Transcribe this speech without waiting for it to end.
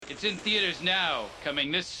It's in theaters now,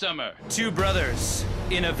 coming this summer. Two brothers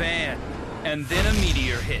in a van, and then a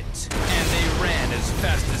meteor hit, and they ran as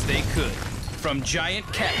fast as they could from giant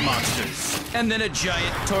cat monsters, and then a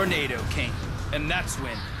giant tornado came, and that's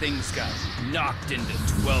when things got knocked into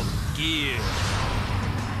 12th gear.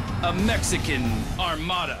 A Mexican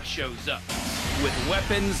armada shows up with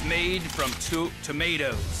weapons made from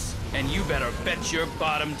tomatoes, and you better bet your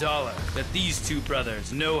bottom dollar that these two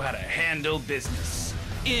brothers know how to handle business.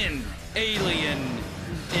 In Alien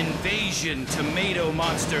Invasion Tomato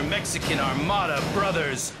Monster Mexican Armada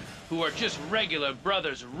Brothers, who are just regular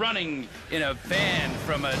brothers running in a van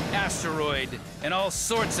from an asteroid and all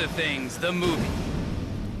sorts of things, the movie.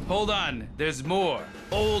 Hold on, there's more.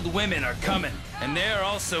 Old women are coming, and they're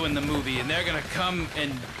also in the movie, and they're gonna come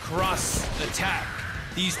and cross-attack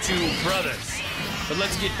these two brothers. But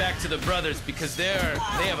let's get back to the brothers because they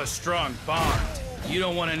have a strong bond. You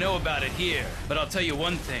don't want to know about it here, but I'll tell you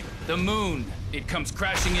one thing. The moon, it comes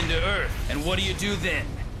crashing into Earth, and what do you do then?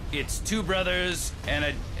 It's two brothers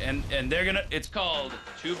and they're gonna, it's called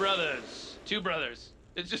Two Brothers. Two Brothers.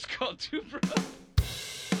 It's just called Two Brothers.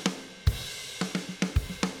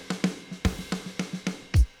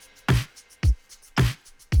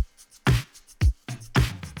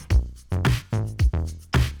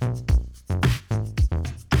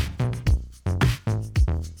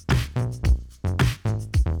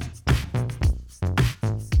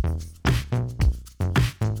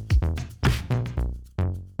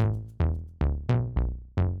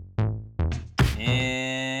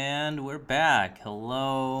 Back.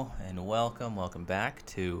 Hello and welcome back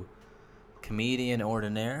to Comedian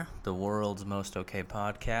Ordinaire, the world's most okay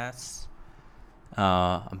podcast.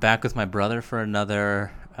 I'm back with my brother for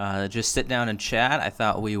another just sit down and chat. I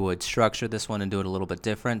thought we would structure this one and do it a little bit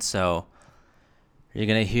different, so you're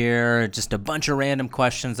gonna hear just a bunch of random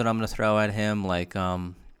questions that I'm gonna throw at him, like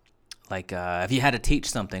if you had to teach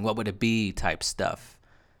something, what would it be type stuff.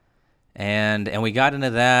 And we got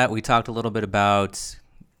into that. We talked a little bit about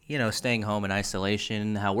staying home in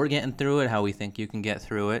isolation, how we're getting through it, how we think you can get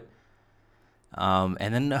through it.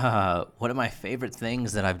 And then one of my favorite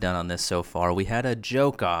things that I've done on this so far, we had a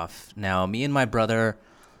joke off. Now, me and my brother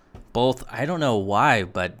both, I don't know why,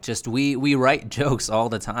 but just we write jokes all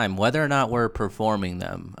the time, whether or not we're performing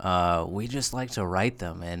them. We just like to write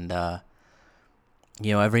them. And,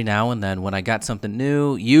 every now and then when I got something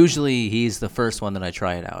new, usually he's the first one that I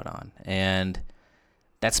try it out on. And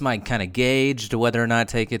that's my kind of gauge to whether or not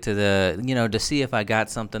take it to the, to see if I got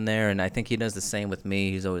something there. And I think he does the same with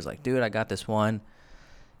me. He's always like, dude, I got this one.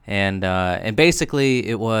 And basically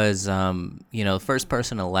it was, the first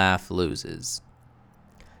person to laugh loses.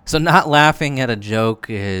 So not laughing at a joke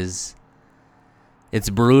it's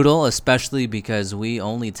brutal, especially because we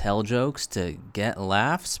only tell jokes to get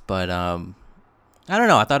laughs. But I don't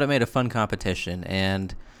know. I thought it made a fun competition.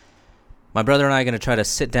 And my brother and I are going to try to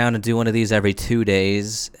sit down and do one of these every 2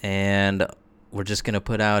 days, and we're just going to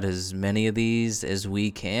put out as many of these as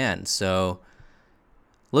we can. So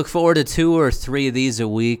look forward to 2 or 3 of these a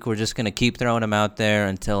week. We're just going to keep throwing them out there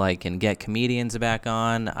until I can get comedians back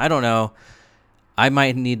on. I don't know. I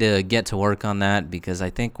might need to get to work on that because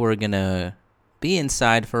I think we're going to be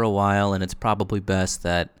inside for a while, and it's probably best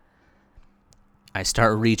that I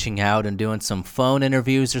start reaching out and doing some phone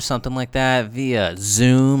interviews or something like that via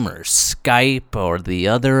Zoom or Skype or the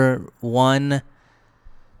other one.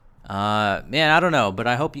 I don't know, but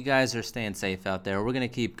I hope you guys are staying safe out there. We're going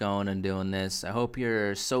to keep going and doing this. I hope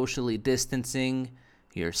you're socially distancing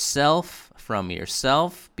yourself from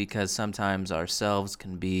yourself because sometimes ourselves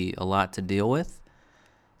can be a lot to deal with.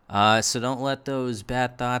 So don't let those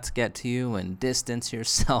bad thoughts get to you and distance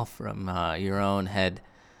yourself from your own head.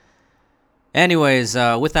 Anyways,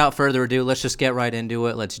 without further ado, let's just get right into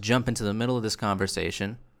it. Let's jump into the middle of this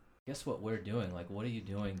conversation. Guess what we're doing? Like, what are you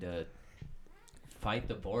doing to fight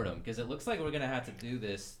the boredom? Because it looks like we're gonna have to do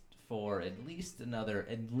this for at least another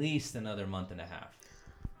month and a half.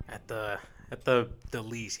 At the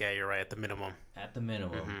least, yeah, you're right. At the minimum. At the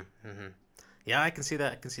minimum. Mm-hmm. Yeah, I can see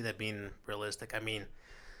that. I can see that being realistic. I mean,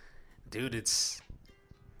 dude, this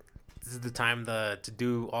is the time to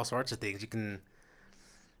do all sorts of things. You can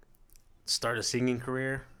start a singing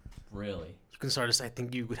career. Really? You can start I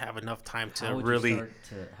think you would have enough time to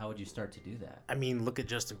how would you start to do that? I mean, look at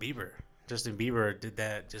Justin Bieber. Justin Bieber did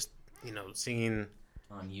that just, singing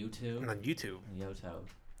on YouTube. On YouTube.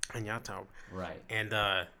 On YouTube. Right. And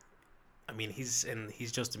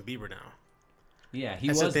he's Justin Bieber now. Yeah, he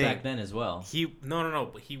was back then as well. No,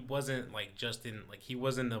 but he wasn't like Justin, like he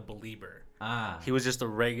wasn't a believer. Ah. He was just a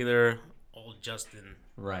regular old Justin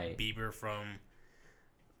Bieber from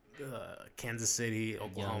Kansas City,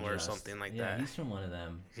 Oklahoma, or Just. something like Yeah, that. he's from one of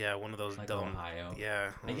them. Yeah, one of those Like dumb. Ohio.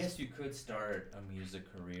 Yeah, I guess you could start a music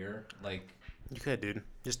career, like you could, dude.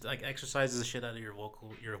 Just like exercises the shit out of your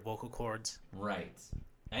vocal cords. right.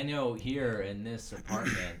 I know here in this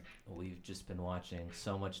apartment, we've just been watching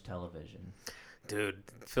so much television. Dude,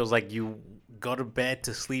 it feels like you go to bed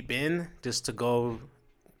to sleep in just to go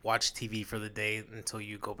watch TV for the day until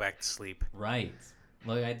you go back to sleep. Right.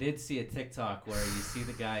 Like I did see a TikTok where you see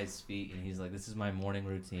the guy's feet and he's like, "This is my morning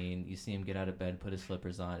routine." You see him get out of bed, put his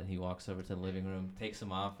slippers on, and he walks over to the living room, takes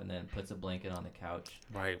them off, and then puts a blanket on the couch.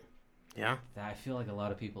 Right. Yeah. I feel like a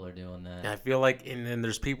lot of people are doing that. I feel like, and then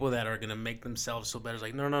there's people that are gonna make themselves so bad. It's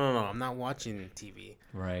like, no, I'm not watching TV.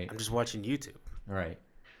 Right. I'm just watching YouTube. Right.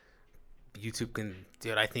 YouTube can,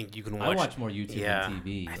 dude. I think you can watch. I watch more YouTube Yeah, than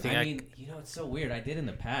TV. I mean, it's so weird. I did in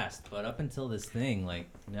the past, but up until this thing, like,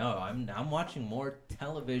 no, I'm watching more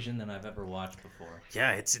television than I've ever watched before.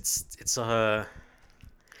 Yeah, it's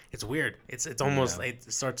weird. It's almost like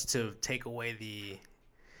it starts to take away the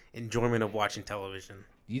enjoyment of watching television.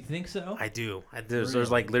 You think so? I do. Really?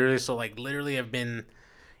 There's literally I've been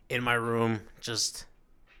in my room just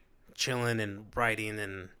chilling and writing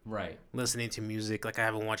and Right. listening to music. Like I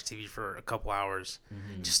haven't watched TV for a couple hours.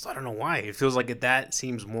 Mm-hmm. Just I don't know why. It feels like that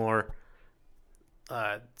seems more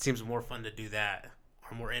fun to do that,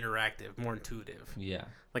 or more interactive, more intuitive. Yeah.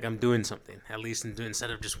 Like I'm doing something, at least instead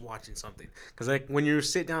of just watching something. Because like when you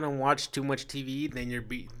sit down and watch too much TV, then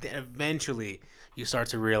eventually you start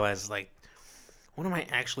to realize like, what am I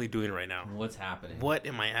actually doing right now? What's happening? What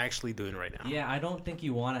am I actually doing right now? Yeah, I don't think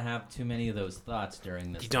you want to have too many of those thoughts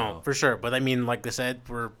during this. You don't, for sure. But I mean, like I said,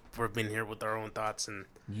 we've been here with our own thoughts, and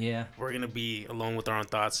Yeah. we're gonna be alone with our own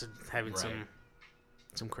thoughts and having Right.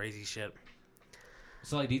 some crazy shit.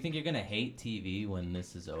 So, like, do you think you're gonna hate TV when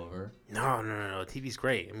this is over? No. TV's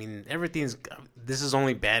great. I mean, everything's. This is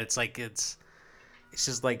only bad. It's like it's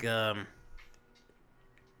just like I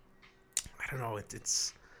don't know.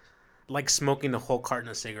 It's like smoking a whole carton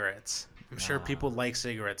of cigarettes. I'm sure people like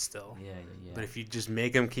cigarettes still. Yeah. But if you just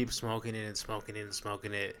make them keep smoking it and smoking it and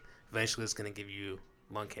smoking it, eventually it's gonna give you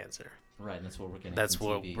lung cancer. Right, that's what we're getting. That's from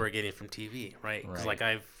what TV. we're getting from TV, right? Because Right. like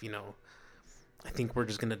I think we're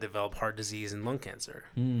just gonna develop heart disease and lung cancer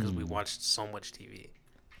because we watched so much TV.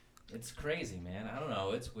 It's crazy, man. I don't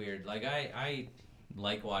know. It's weird. Like I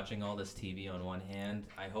like watching all this TV on one hand.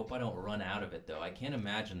 I hope I don't run out of it though. I can't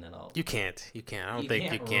imagine that I'll. You can't. I don't You think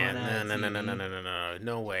you can't can. run out of No.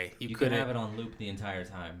 No way. You can couldn't. have it on loop the entire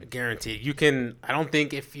time. Guaranteed. You can. I don't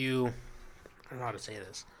think if you. I don't know how to say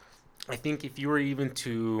this. I think if you were even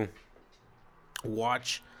to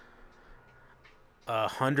watch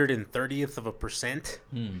 130th%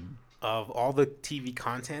 of all the TV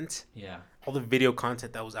content, Yeah. all the video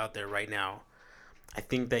content that was out there right now, I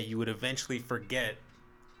think that you would eventually forget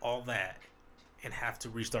all that and have to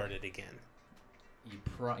restart it again.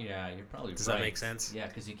 Yeah, you're probably Does right. that make sense? Yeah,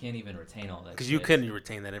 because you can't even retain all that. Because you shit. couldn't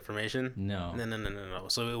retain that information. No. No.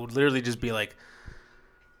 So it would literally just be like,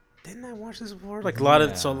 didn't I watch this before? Like a lot of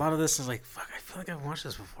this is like, fuck, I feel like I've watched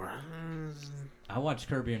this before. I watched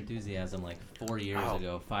Curb Your Enthusiasm like 4 years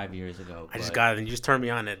ago, 5 years ago. I just got it and you just turned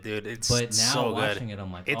me on it, dude. It's But now so watching good. it,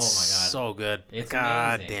 I'm like, It's oh my god. so good. It's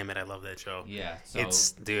God amazing. damn it, I love that show. Yeah. So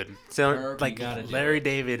It's dude. So Curb, you like gotta do Larry it.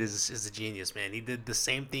 David is a genius, man. He did the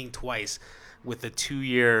same thing twice with a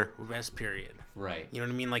 2-year rest period. right. You know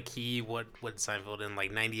what I mean? Like what Seinfeld in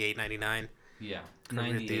like 98, 99? Yeah. Curb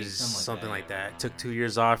 98, Your something like yeah. that. Took 2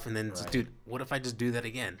 years off and then Right. dude, what if I just do that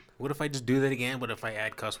again? What if I just do that again? What if I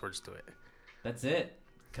add cuss words to it? That's it.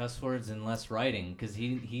 Cuss words and less writing, because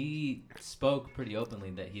he spoke pretty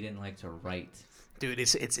openly that he didn't like to write. Dude,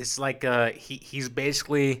 it's like he's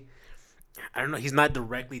basically, I don't know, he's not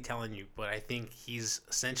directly telling you, but I think he's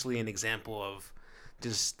essentially an example of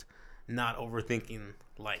just not overthinking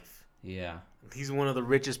life. Yeah. He's one of the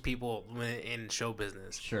richest people in show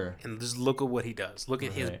business. Sure. And just look at what he does. Look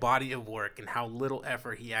at his Right. body of work and how little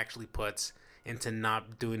effort he actually puts into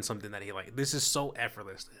not doing something that he likes. This is so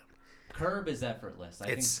effortless to him. Curb is effortless. I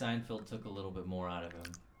think It's- Seinfeld took a little bit more out of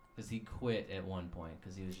him, because he quit at one point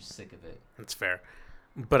because he was just sick of it. That's fair.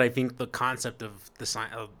 But I think the concept of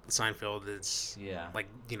Seinfeld is Yeah. like,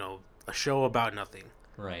 a show about nothing.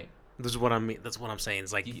 Right. This is what I mean. That's what I'm saying.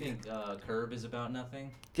 It's like, Do you think Curb is about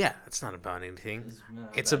nothing? yeah, it's not about anything. It's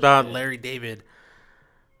It's about shit. Larry David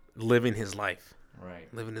living his life, Right.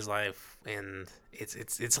 and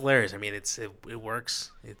it's hilarious. I mean, it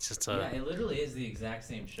works. It's just Yeah, it literally is the exact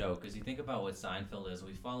same show, because you think about what Seinfeld is.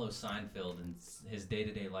 We follow Seinfeld and his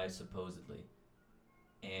day-to-day life, supposedly.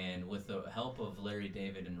 And with the help of Larry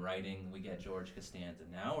David in writing, we get George Costanza.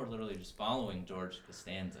 Now we're literally just following George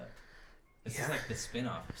Costanza. This is like the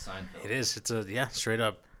spin-off of Seinfeld. It is. It's straight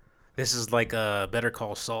up. This is like a Better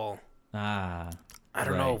Call Saul. Ah. I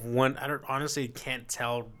don't know if one. I don't honestly can't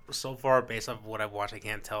tell so far based off of what I've watched. I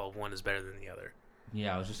can't tell if one is better than the other.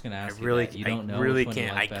 Yeah, I was just gonna ask I really, you that. You don't know. really which one can't.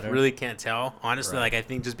 you like I better? really can't tell. Honestly, Right. like I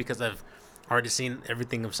think just because I've already seen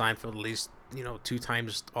everything of Seinfeld at least 2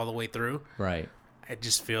 times all the way through. Right. I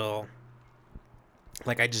just feel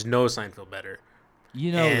like I just know Seinfeld better.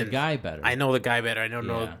 You know the And guy better. I know the guy better. I don't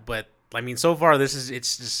know, Yeah. but I mean, so far it's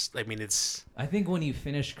just. I mean, it's. I think when you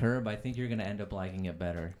finish Curb, I think you're gonna end up liking it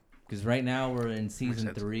better. Because right now we're in season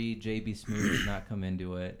sense. 3. JB Smoove has not come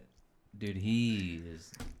into it. Dude, he's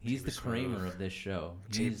the Kramer of this show.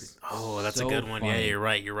 He's That's so a good one. Yeah, funny. you're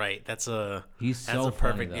right. You're right. That's a He's that's so a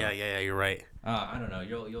perfect. funny, though. Yeah. You're right. I don't know.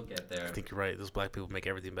 You'll get there. I think you're right. Those black people make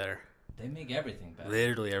everything better. They make everything better.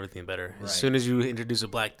 Literally everything better. Right. As soon as you introduce a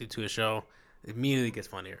black dude to a show, it immediately gets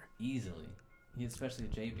funnier. Easily. Especially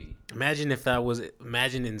JB.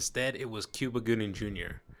 Imagine instead it was Cuba Gooding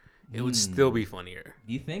Jr. It would still be funnier.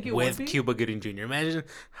 Do you think it With would be? Cuba Gooding Jr. Imagine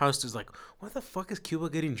House like, what the fuck is Cuba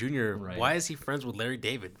Gooding Jr.? Right. Why is he friends with Larry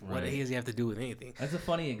David? What Right. does he have to do with anything? That's a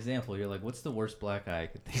funny example. You're like, what's the worst black guy I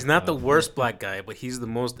could think He's not the of? worst black guy, but he's the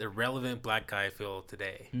most irrelevant black guy I feel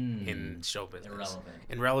today in show business.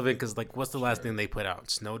 Irrelevant because, like, what's the last thing they put out?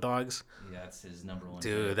 Snow Dogs? Yeah, that's his number one.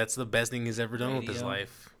 Dude, hit. that's the best thing he's ever done with his Radio.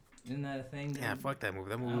 life. Isn't that a thing? Yeah, dude? fuck that movie.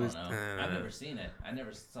 That I movie don't was. know. I've never seen it. I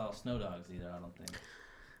never saw Snow Dogs either. I don't think.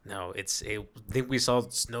 No, I think we saw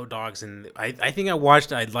Snow Dogs, and I think I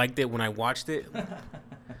watched it. I liked it when I watched it.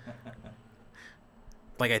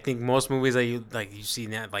 Like, I think most movies that you see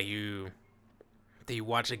now, that you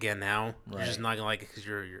watch again now, you're just Right. not gonna like it because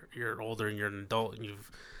you're older and you're an adult and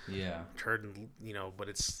you've Yeah. heard, but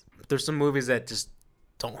there's some movies that just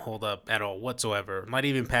don't hold up at all whatsoever. Not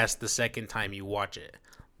even past the second time you watch it,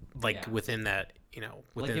 Yeah. within that,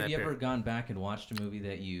 within Have that you ever period. gone back and watched a movie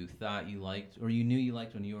that you thought you liked, or you knew you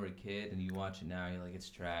liked when you were a kid, and you watch it now, you're like, it's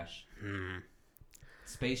trash?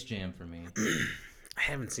 Space Jam for me. I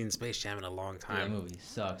haven't seen Space Jam in a long Dude, that time. movie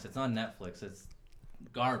sucks. It's on Netflix. It's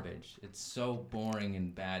garbage. It's so boring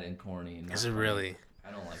and bad and corny. And not Is it funny. really?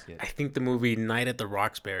 I don't like it. I think the movie Night at the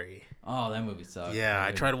Roxbury. Oh, that movie sucks. Yeah, I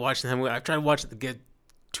dude. tried watching that movie. I tried watching it get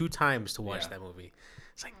 2 times to watch Yeah. that movie.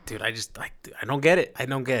 It's like, dude, I don't get it. I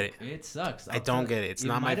don't get it. It sucks. I don't get it. It's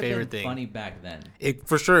not my might have favorite been thing. Funny back then. It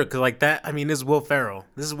for sure, cause like that. I mean, this is Will Ferrell.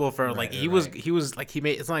 Like Right, he right. was like he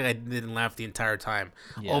made. It's not like I didn't laugh the entire time.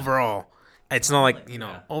 Yeah. Overall, it's not like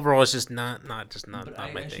yeah. Overall, it's just not But not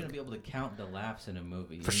I my shouldn't thing. be able to count the laughs in a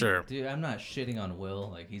movie. For sure. Dude, I'm not shitting on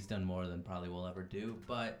Will. Like, he's done more than probably we'll ever do.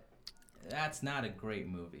 But that's not a great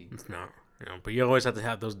movie. No, but you always have to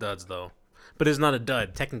have those duds though. But it's not a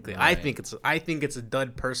dud technically. I Right. think it's a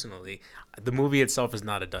dud personally. The movie itself is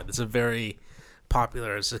not a dud. It's a very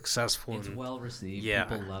popular, successful. It's well received. Yeah,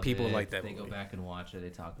 People love people it. like that They go movie. back and watch it. They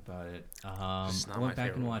talk about it. It's I not my went back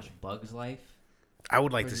favorite and movie. watched Bugs Life. I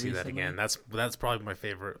would like to pretty see that recently. again. That's probably my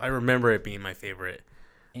favorite. I remember it being my favorite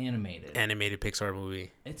Animated. animated Pixar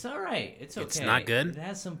movie. It's all right. It's okay. It's not good? It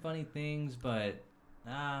has some funny things, but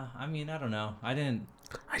I mean, I don't know. I didn't.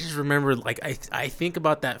 I just remember, like, I think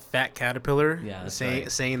about that fat caterpillar Yeah, that's saying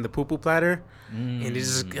right. saying the poo poo platter, and it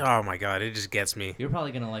just oh my god, it just gets me. You're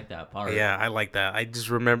probably gonna like that part. Yeah, I like that. I just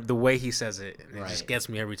remember the way he says it, and it just Right. gets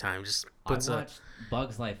me every time. Just I puts a watched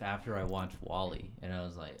Bugs Life after I watched Wall-E, and I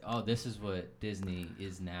was like, "Oh, this is what Disney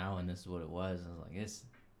is now, and this is what it was." I was like,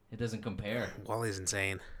 "It doesn't compare." Wally's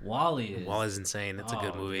insane. Wall-E is. Wally's insane. It's a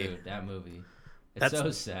good oh, movie. Dude, that movie. It's That's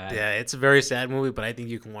so sad. Yeah, it's a very sad movie, but I think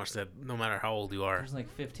you can watch that no matter how old you are. There's like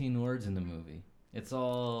 15 words in the movie. It's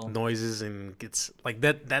all. Noises and gets like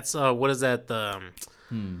that. That's what is that?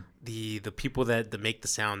 The people that make the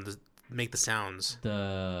sound. Make the sounds.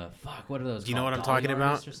 The fuck. What are those? You know called? what I'm Dolly talking about?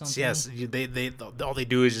 artists or something? Yes, they all they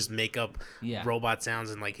do is just make up Yeah. robot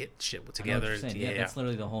sounds and like hit shit I know what together. you're And, saying. Yeah, that's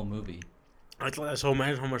literally the whole movie. That's so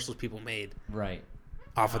imagine how much those people made Right.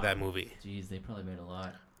 off of that movie. Jeez, they probably made a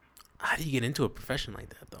lot. How do you get into a profession like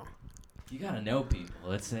that though? You gotta know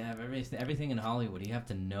people. It's everything in Hollywood. You have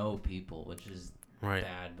to know people, which is Right.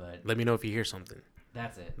 bad, but Let me know if you hear something.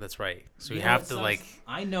 that's it. That's right. So you know have what to sucks? like.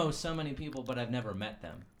 I know so many people, but I've never met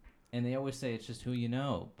them, and they always say it's just who you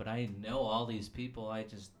know. But I know all these people. I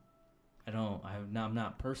don't. I'm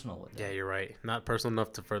not personal with them. Yeah, you're right. Not personal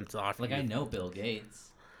enough for him to offer. Like you. I know Bill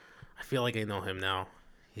Gates. I feel like I know him now.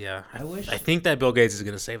 Yeah. I wish. I think that Bill Gates is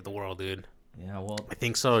gonna save the world, dude. Yeah. Well. I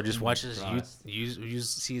think so. Just watch Fingers his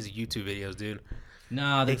crossed. see his YouTube videos, dude.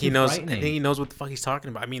 Nah, I they're think he too knows. I frightening. think he knows what the fuck he's talking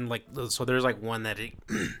about. I mean, like, so there's like one that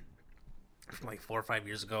from like 4 or 5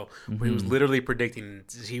 years ago, where he was literally predicting.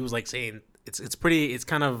 He was like saying it's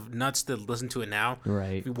kind of nuts to listen to it now.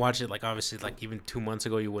 Right. If you watch it, like obviously, like even 2 months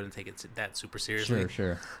ago, you wouldn't take it that super seriously.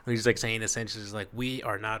 Sure. He's like saying essentially, is like we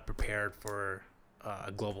are not prepared for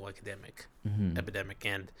a global epidemic,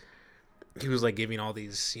 and he was like giving all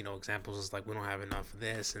these examples. Like we don't have enough of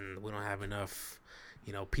this, and we don't have enough,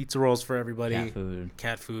 pizza rolls for everybody,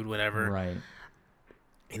 cat food, whatever. Right.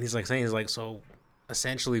 And he's like saying, so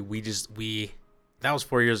essentially that was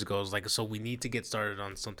 4 years ago. It was like, so we need to get started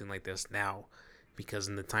on something like this now, because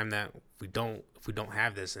in the time that if we don't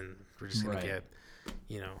have this, and we're just gonna get,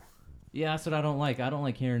 Yeah, that's what I don't like. I don't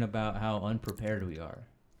like hearing about how unprepared we are.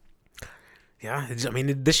 Yeah,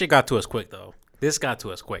 this shit got to us quick though. This got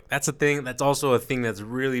to us quick. That's a thing. That's also a thing that's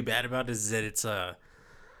really bad about it, is that it's a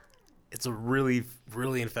really,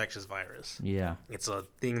 really infectious virus. Yeah. It's a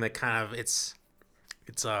thing that kind of it's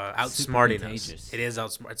outsmarting us. Contagious. It's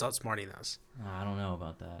outsmarting us. I don't know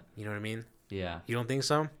about that. You know what I mean? Yeah. You don't think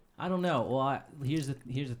so? I don't know. Well, here's the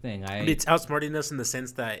thing. It's outsmarting us in the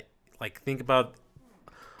sense that, like, think about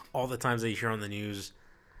all the times that you hear on the news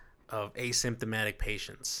of asymptomatic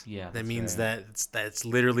patients. Yeah. That means that it's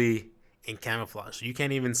literally in camouflage. So you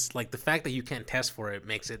can't even, like, the fact that you can't test for it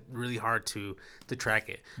makes it really hard to track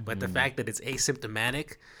it. But the fact that it's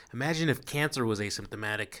asymptomatic, imagine if cancer was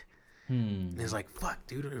asymptomatic. And it's like, fuck,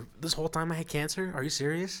 dude, this whole time I had cancer? Are you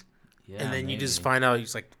serious? Yeah, and then maybe. you just find out,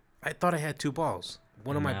 it's like, I thought I had 2 balls.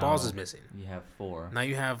 One of my balls is missing. You have 4. Now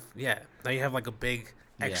you have like a big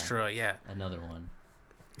extra, Another one.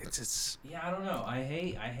 It's Yeah, I don't know. I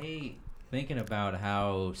hate thinking about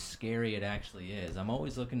how scary it actually is. I'm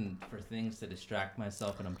always looking for things to distract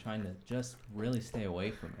myself, and I'm trying to just really stay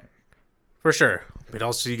away from it. for sure. But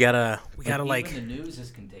also we gotta even the news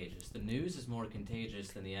is contagious. The news is more contagious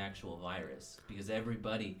than the actual virus, because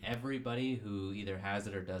everybody who either has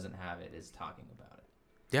it or doesn't have it is talking about it.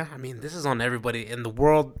 Yeah, I mean, this is on everybody in the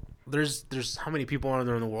world. There's how many people are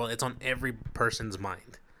there in the world? It's on every person's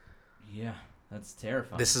mind. Yeah, that's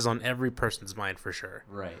terrifying. This is on every person's mind for sure.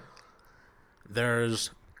 Right. There's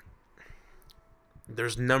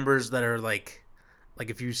numbers that are like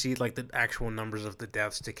if you see like the actual numbers of the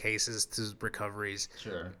deaths to cases to recoveries,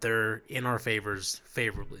 Sure. they're in our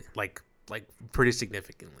favorably, like pretty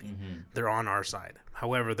significantly. They're on our side.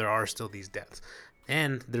 However, there are still these deaths,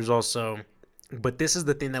 and there's also, but this is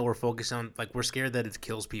the thing that we're focused on. Like, we're scared that it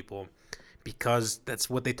kills people, because that's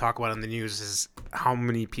what they talk about on the news, is how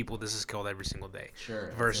many people this has killed every single day.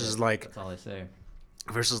 Sure. Versus that's all I say.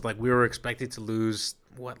 Versus like we were expected to lose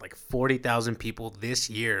 40,000 people this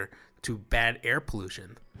year to bad air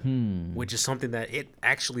pollution, which is something that it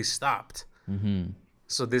actually stopped.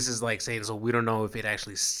 So this is like saying, so we don't know if it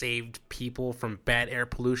actually saved people from bad air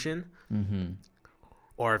pollution,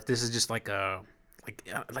 or if this is just like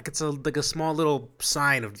it's a small little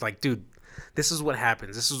sign of like, dude, this is what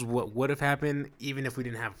happens. This is what would have happened even if we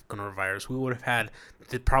didn't have coronavirus. We would have had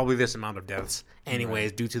probably this amount of deaths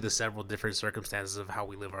anyways, due to the several different circumstances of how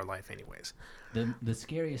we live our life anyways. The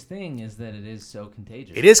scariest thing is that it is so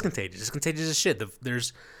contagious. It is contagious. It's contagious as shit.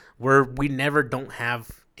 We never don't have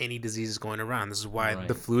any diseases going around. This is why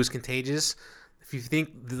the flu is contagious. If you think,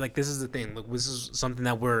 like, this is the thing. Look, this is something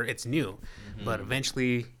that it's new, but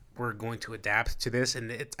eventually we're going to adapt to this,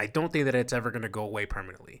 and I don't think that it's ever going to go away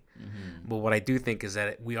permanently. But what I do think is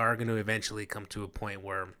that we are going to eventually come to a point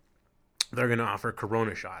where they're going to offer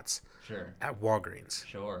corona shots at Walgreens.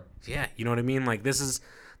 Sure. Yeah, you know what I mean? Like, this is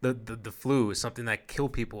the flu is something that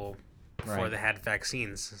killed people before they had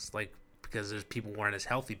vaccines. It's like, because there's people weren't as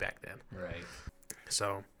healthy back then. Right.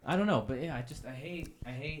 So I don't know, but yeah, I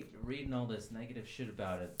hate reading all this negative shit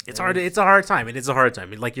about it. it's hard. It's a hard time. It is a hard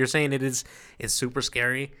time. Like you're saying, it's super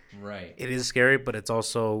scary. Right. It is scary, but it's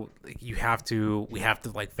also we have to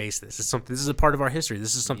like face this. It's something. This is a part of our history.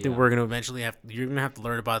 This is something we're gonna eventually you're gonna have to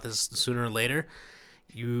learn about this sooner or later.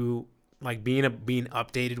 You like being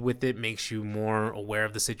updated with it makes you more aware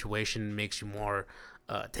of the situation. Makes you more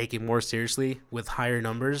take it more seriously with higher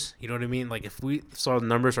numbers. You know what I mean? Like if we saw the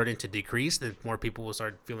numbers starting to decrease, then more people will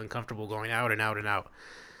start feeling comfortable going out and out and out.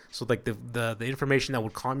 So like the information that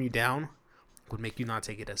would calm you down would make you not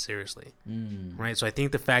take it as seriously. Right? So I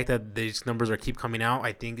think the fact that these numbers keep coming out,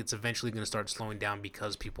 I think it's eventually going to start slowing down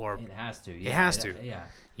because people are... It has to. Yeah, it has to. Yeah.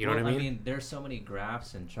 You know what I mean? I mean, there's so many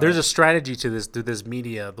graphs and charts. There's a strategy to this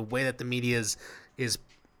media. The way that the media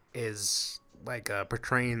is like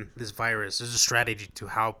portraying this virus. There's a strategy to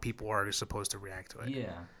how people are supposed to react to it.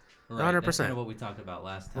 Yeah. Right. 100%. That's kind of what we talked about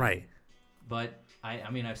last time. Right. But I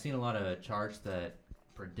mean, I've seen a lot of charts that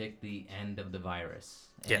predict the end of the virus.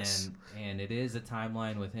 Yes. And it is a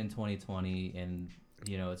timeline within 2020, and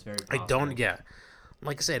it's very possible.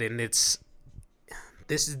 Like I said, and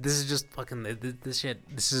this is just fucking this shit.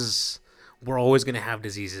 We're always gonna have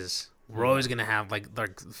diseases. We're always gonna have like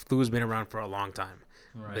flu's been around for a long time.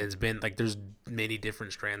 Right. But it's been like there's many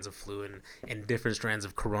different strands of flu and different strands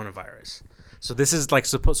of coronavirus. So this is like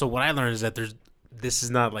so what I learned is that this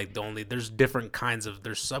is not like the only, there's different kinds of,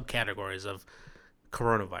 there's subcategories of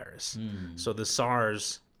coronavirus. So the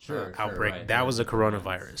SARS outbreak, right. that was a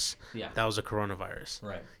coronavirus. Yeah. That was a coronavirus.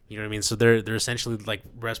 Right. You know what I mean? So they're essentially like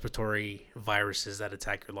respiratory viruses that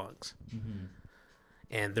attack your lungs.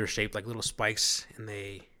 And they're shaped like little spikes, and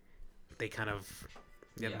they kind of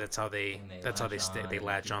that's how they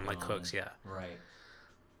latch on like hooks. Yeah. Right.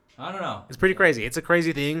 I don't know. It's pretty crazy. It's a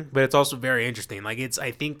crazy thing, but it's also very interesting. Like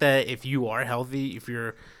I think that if you are healthy, if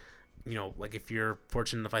you're, you know, like if you're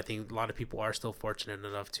fortunate enough, I think a lot of people are still fortunate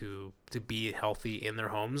enough to be healthy in their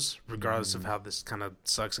homes, regardless of how this kind of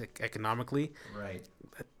sucks economically. Right.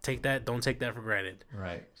 Don't take that for granted.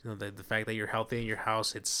 Right. You know, the fact that you're healthy in your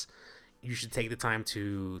house, you should take the time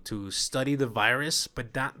to study the virus,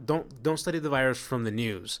 but don't study the virus from the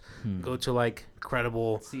news. Go to like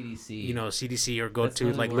credible CDC, you know, CDC, or go That's to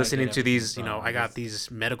really like where I listening get to these, you everything know, from. I got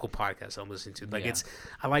these medical podcasts I'm listening to. Like Yeah.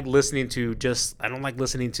 I like listening to I don't like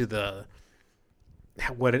listening to the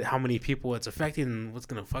how many people it's affecting and what's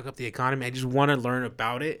gonna fuck up the economy. I just want to learn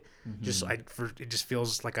about it. It just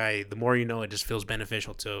feels like the more you know, it just feels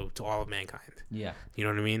beneficial to all of mankind. Yeah. You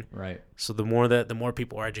know what I mean? Right. So the more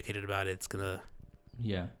people are educated about it, you're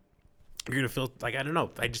gonna feel like, I don't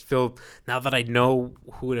know. I just feel now that I know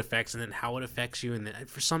who it affects and then how it affects you, and then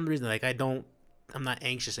for some reason, like I'm not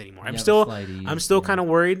anxious anymore. I'm still kind of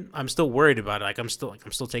worried. I'm still worried about it. Like I'm still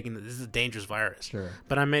taking this is a dangerous virus. Sure.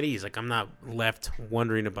 But I'm at ease. Like I'm not left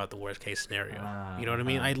wondering about the worst case scenario. You know what I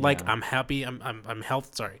mean? I'm happy. I'm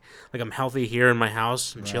healthy here in my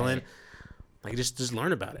house. I'm chilling. Like just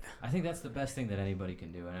learn about it. I think that's the best thing that anybody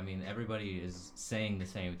can do. And I mean, everybody is saying the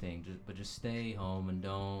same thing, but just stay home and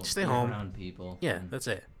don't Stay be home around people. Yeah, And, that's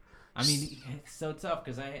it. I mean, it's so tough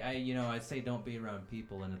because I say don't be around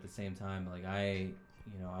people, and at the same time, like I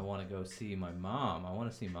want to go see my mom. I want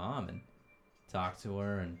to see mom and talk to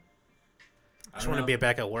her, and I just want to be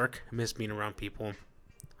back at work. I miss being around people. I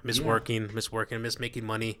miss working. I miss making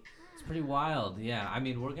money. It's pretty wild. Yeah, I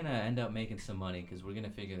mean, we're gonna end up making some money because we're gonna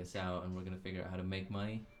figure this out, and we're gonna figure out how to make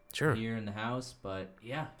money here in the house. But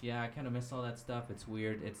yeah, I kind of miss all that stuff. It's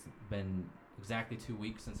weird. It's been exactly 2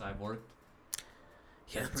 weeks since I've worked.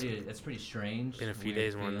 Yeah, it's pretty strange. Been a few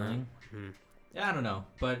days more than that. Yeah, I don't know.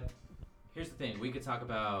 But here's the thing. We could talk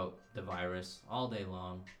about the virus all day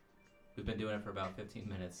long. We've been doing it for about 15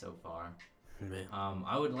 minutes so far. Man.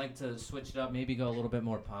 I would like to switch it up, maybe go a little bit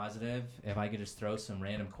more positive. If I could just throw some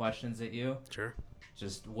random questions at you. Sure.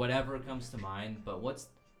 Just whatever comes to mind. But what's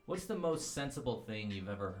the most sensible thing you've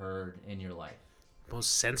ever heard in your life?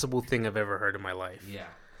 Most sensible thing I've ever heard in my life. Yeah.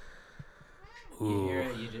 Ooh. You hear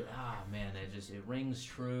it, you just, man, it rings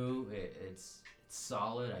true. It's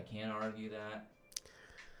solid. I can't argue that.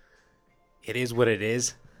 It is what it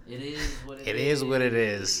is. It is what it is. It is what it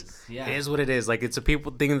is. Yeah. It is what it is. Like, it's a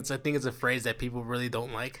people thing. I think it's a phrase that people really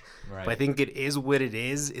don't like. Right. But I think it is what it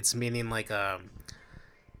is. It's meaning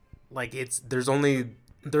there's only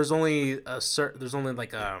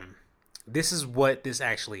this is what this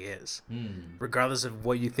actually is. Regardless of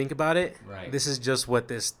what you think about it. Right. This is just what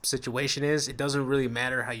this situation is. It doesn't really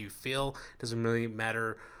matter how you feel. It doesn't really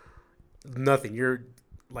matter nothing. Your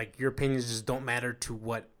opinions just don't matter to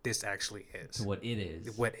what this actually is. To what it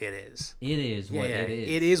is. What it is. It is what it is.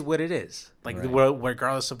 It is what it is. Like, Right.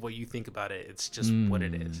 Regardless of what you think about it, it's just what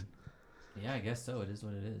it is. Yeah, I guess so. It is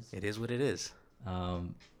what it is. It is what it is.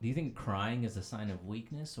 Do you think crying is a sign of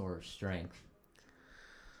weakness or strength?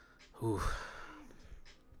 Ooh.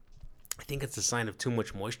 I think it's a sign of too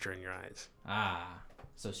much moisture in your eyes.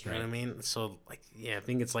 So You strength. know what I mean? So, I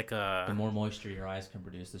think it's like The more moisture your eyes can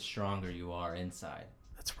produce, the stronger you are inside.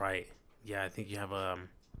 That's right. Yeah, I think you have I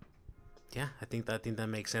think that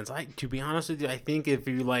makes sense. To be honest with you, I think if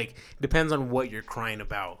you it depends on what you're crying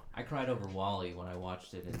about. I cried over Wall-E when I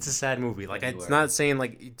watched it. It's a sad movie. Like, it's February. not saying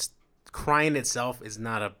crying itself is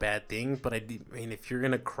not a bad thing, but I mean, if you're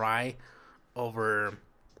gonna cry over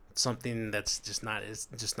something that's just not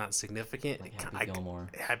significant, Like Happy Gilmore.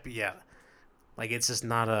 Yeah. Like, it's just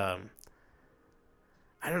not I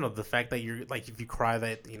don't know, the fact that you're if you cry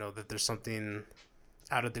that that there's something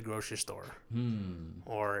out at the grocery store,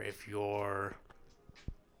 or if your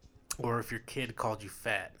kid called you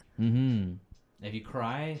fat. If you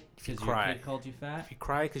cry because your kid called you fat? If you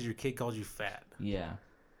cry because your kid called you fat. Yeah.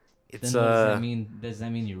 It's Then what does that mean? Does that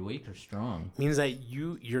mean you're weak or strong? Means that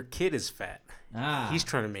your kid is fat. He's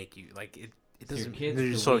trying to make you it So your doesn't. kid's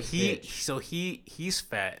the So weak bitch. he's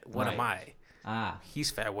fat. What am I? Ah,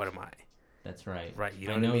 He's fat. What am I? that's right. Right. You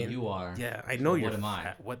know I what I know mean? you are. Yeah, I know So you're what am I?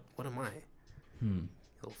 fat. What am I? Hmm.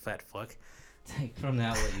 Little fat fuck. Take from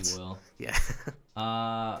that what you will.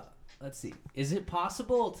 Yeah. Let's see. Is it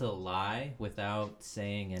possible to lie without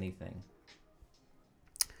saying anything?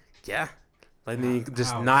 Yeah. I mean,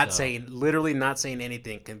 just How not so? saying, literally not saying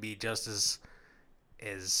anything can be just as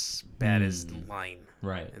bad as lying.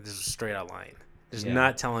 Right. This is straight out lying. Just Yeah.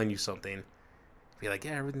 not telling you something. Be like,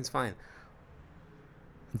 yeah, everything's fine.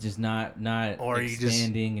 Just not Or you just-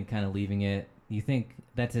 expanding and kind of leaving it. You think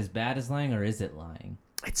that's as bad as lying, or is it lying?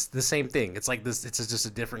 It's the same thing. It's like this. It's just a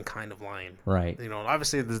different kind of lying. Right. You know,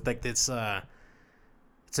 obviously, like it's a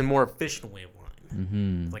more efficient way of lying.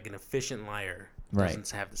 Mm-hmm. Like an efficient liar Right.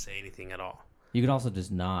 doesn't have to say anything at all. You could also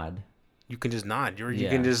just nod. You can just nod. You Yeah.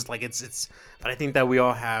 can just like it's. But I think that we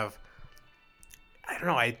all have. I don't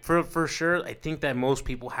know. For sure, I think that most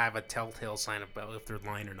people have a telltale sign about if they're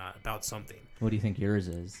lying or not about something. What do you think yours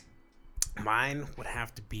is? Mine would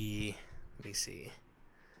have to be. Let me see.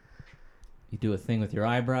 You do a thing with your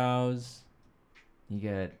eyebrows. You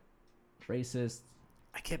get racist.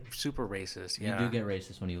 I get super racist. Yeah, You do get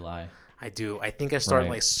racist when you lie. I do. I think I start Right.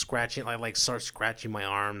 like scratching. I like start scratching my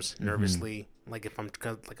arms nervously, like if I'm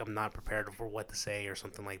not prepared for what to say or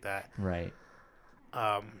something like that. Right.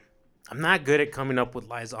 I'm not good at coming up with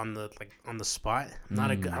lies on the spot. I'm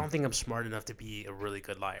not I don't think I'm smart enough to be a really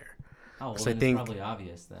good liar. Oh, well, So I then it's think- probably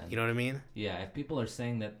obvious then. You know what I mean? Yeah, if people are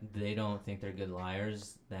saying that they don't think they're good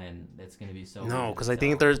liars, then it's going to be so No, easy because to I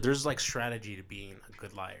think tell. there's like strategy to being a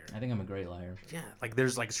good liar. I think I'm a great liar. Yeah, like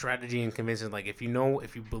there's like strategy and convincing. Like if you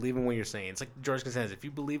believe in what you're saying, it's like George Costanza. If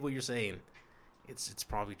you believe what you're saying, it's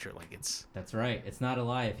probably true. Like it's That's right. It's not a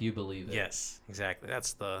lie if you believe it. yes, exactly.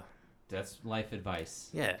 That's life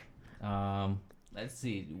advice. yeah. Let's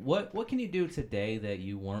see. What can you do today that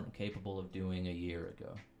you weren't capable of doing a year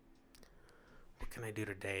ago? What can I do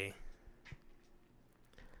today?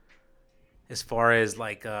 As far as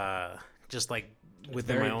like just like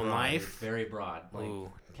within my own broad. life. It's very broad. Like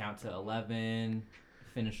Ooh. count to 11,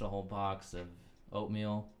 finish a whole box of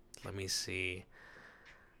oatmeal, Let me see.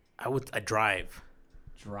 I drive.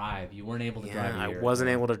 drive. You weren't able to Yeah, drive a I year wasn't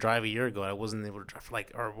ago able to drive a year ago. I wasn't able to drive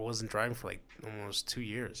for wasn't driving for like almost 2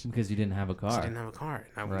 years. because you didn't have a 'Cause I car. didn't have a car.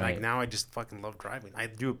 And Right. like now I just fucking love driving. I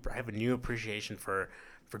have a new appreciation for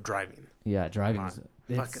driving. Yeah, driving.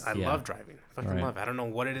 I love driving. Fucking Right. love it. I don't know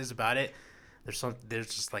what it is about it. There's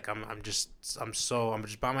just like I'm just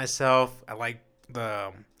by myself. I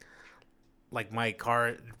like my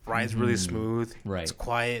car rides really smooth. Right. It's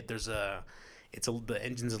quiet. The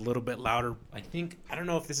engine's a little bit louder. I don't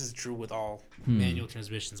know if this is true with all manual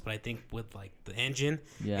transmissions, but I think with like the engine,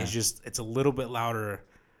 Yeah. it's a little bit louder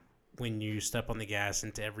when you step on the gas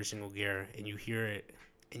into every single gear and you hear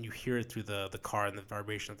it through the car and the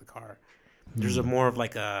vibration of the car. There's a more of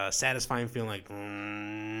like a satisfying feeling like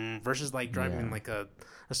versus like driving Yeah. like a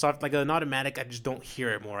soft like an automatic. I just don't hear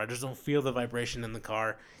it more. I just don't feel the vibration in the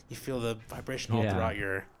car. You feel the vibration all Yeah. throughout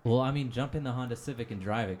your. Well, I mean, jump in the Honda Civic and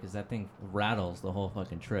drive it because that thing rattles the whole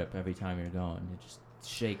fucking trip every time you're going. It just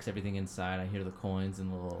shakes everything inside. I hear the coins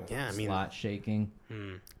and the little slot shaking.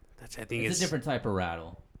 I think It's a different type of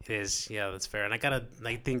rattle. It is, yeah, that's fair. And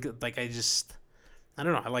I think like I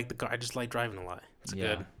don't know. I like the car. I just like driving a lot. It's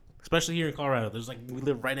Yeah. good, especially here in Colorado. We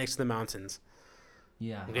live right next to the mountains.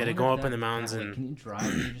 Yeah. We I gotta wonder go if up in the mountains and- can you drive?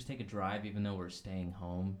 Can you just take a drive even though we're staying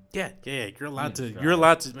home? Yeah. You're allowed to. just drive. You're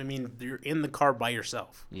allowed to. I mean, you're in the car by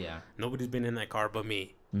yourself. Yeah. Nobody's been in that car but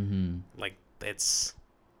me. Mm-hmm. Like it's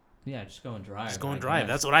Yeah, just go and drive. just go and I drive. guess.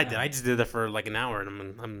 That's what I did. Yeah. I just did that for like an hour,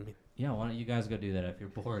 and Yeah, why don't you guys go do that? If you're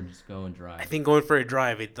bored, just go and drive. I think going for a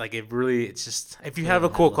drive, it's just if you Yeah, have a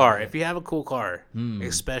I cool love car, it. if you have a cool car, Hmm.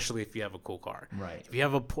 especially if you have a cool car. Right. If you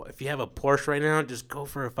have a Porsche right now, just go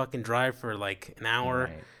for a fucking drive for like an hour.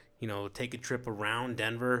 Right. You know, take a trip around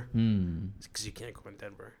Denver because you can't go in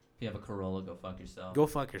Denver. If you have a Corolla, go fuck yourself. Go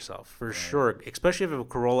fuck yourself for sure. Especially if you have a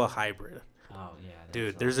Corolla hybrid, Oh yeah.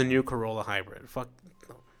 dude. There's a new Corolla hybrid. Fuck,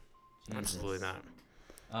 no, Jesus. absolutely not.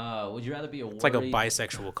 Would you rather be a worried... It's like a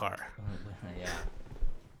bisexual car, Yeah.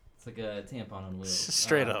 It's like a tampon on wheels.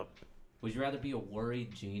 straight up. Would you rather be a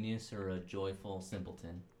worried genius or a joyful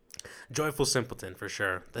simpleton? Joyful simpleton for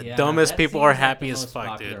sure. The Yeah, dumbest that people seems are like the happy as most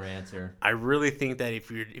fuck, dude. popular answer. I really think that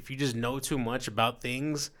if you just know too much about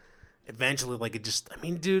things, eventually, like, it just, I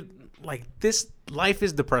mean, dude, like, this life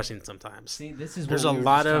is depressing sometimes. See, this is There's what a we were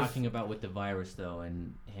lot just of talking about with the virus, though,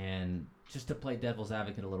 and just to play devil's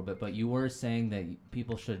advocate a little bit, but you were saying that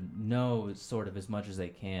people should know sort of as much as they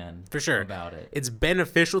can for sure about it. It's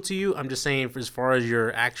beneficial to you. I'm just saying, for as far as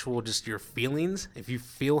your actual, just your feelings, if you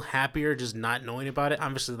feel happier just not knowing about it,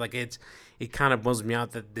 obviously, like, it kind of bums me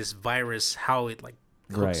out that this virus, how it, like,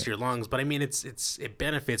 cooks Right. your lungs. But I mean, it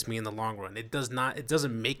benefits me in the long run. It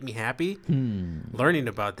doesn't make me happy learning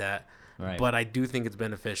about that. Right. But I do think it's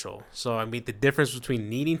beneficial. So I mean, the difference between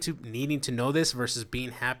needing to know this versus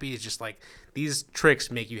being happy is just like, these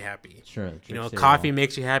tricks make you happy. Sure. You know, tricks coffee are-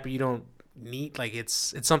 makes you happy. You don't need, like,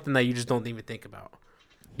 it's something that you just don't even think about.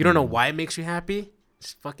 You don't know why it makes you happy.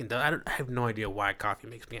 It's fucking dumb. I have no idea why coffee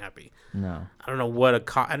makes me happy. No. I don't know what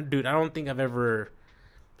dude. I don't think I've ever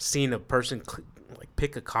seen a person like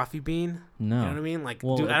pick a coffee bean. No. You know what I mean? Like,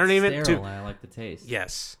 Well, dude, I it's don't even. sterile, and I like the taste.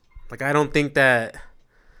 Yes. Like, I don't think that.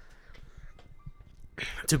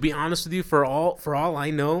 To be honest with you, for all I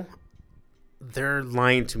know, they're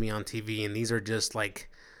lying to me on TV, and these are just like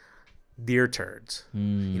deer turds. You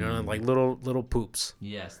know, like little poops.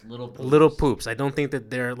 Yes, little Little poops. I don't think that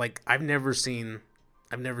they're like. I've never seen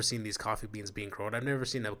these coffee beans being grown. I've never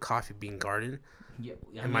seen a coffee bean garden Yeah,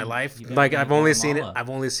 I in my mean, life. you gotta Like, go I've to only seen it. Guatemala. I've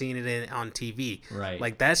only seen it on TV. Right.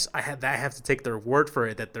 Like, I have to take their word for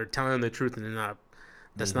it that they're telling the truth and they're not.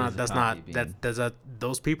 That's It not. is a That's coffee not. bean.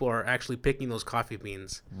 Those people are actually picking those coffee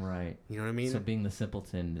beans. Right. You know what I mean? So being the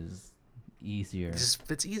simpleton is easier.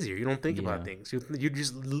 It's easier. You don't think about Yeah. things. You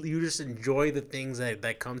just enjoy the things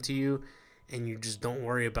that come to you, and you just don't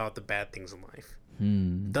worry about the bad things in life.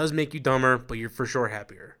 It does make you dumber, but you're for sure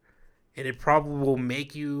happier, and it probably will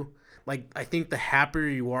make you, like, I think the happier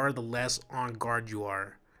you are, the less on guard you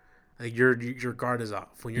are. Like, your guard is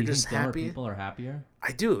off when you're You just think dumber happy. people are happier?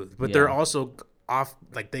 I do, but Yeah. they're also off.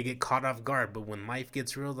 Like, they get caught off guard. But when life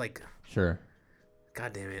gets real, like, Sure.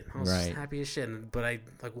 God damn it, I was Right. happy as shit. But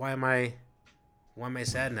why am I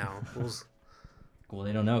sad now? Well,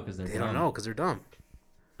 they don't know because they're They dumb. don't know because they're dumb.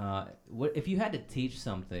 What if you had to teach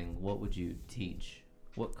something? What would you teach?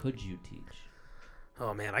 What could you teach?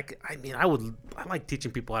 Oh man, I like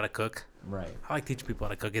teaching people how to cook. Right. I like teaching people how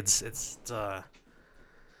to cook. It's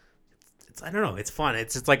I don't know. It's fun.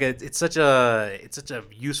 It's such a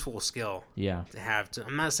useful skill Yeah. to have.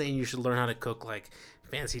 I'm not saying you should learn how to cook like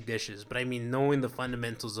fancy dishes, but I mean knowing the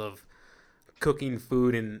fundamentals of cooking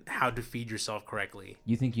food and how to feed yourself correctly.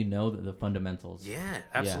 You think you know the fundamentals? Yeah,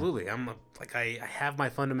 absolutely. I have my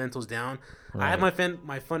fundamentals down. I have Right.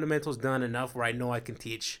 my fundamentals done enough where I know I can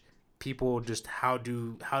teach people just how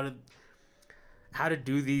to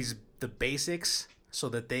do the basics so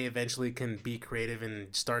that they eventually can be creative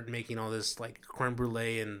and start making all this like creme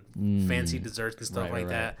brulee and fancy desserts and stuff Right, like right,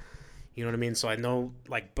 that. You know what I mean? So I know,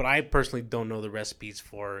 like, but I personally don't know the recipes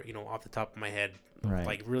for, off the top of my head, Right.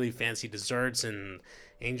 like really fancy desserts and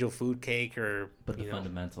angel food cake or, But the you know,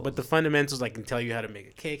 fundamentals. But the fundamentals, I can tell you how to make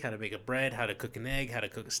a cake, how to make a bread, how to cook an egg, how to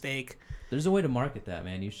cook a steak. There's a way to market that,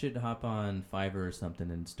 man. You should hop on Fiverr or something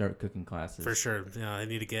and start cooking classes. For sure. Yeah, I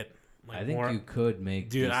need to get like, I think more. you could make.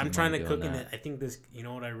 Dude, decent I'm trying to money cook doing in that. it. I think this,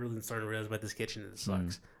 what I really started to realize about this kitchen, it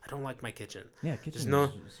sucks. I don't like my kitchen. Yeah, kitchen There's no,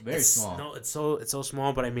 is very small. No, it's so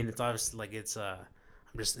small, but I mean, it's obviously like I'm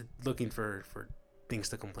just looking for things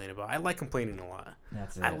to complain about. I like complaining a lot.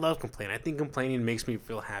 That's it. I love complaining. I think complaining makes me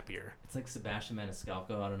feel happier. It's like Sebastian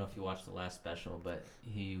Maniscalco. I don't know if you watched the last special, but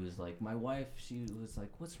he was like, my wife, she was like,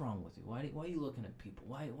 what's wrong with you? Why are you looking at people?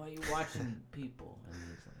 Why are you watching people? And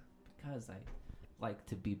he's like, because I like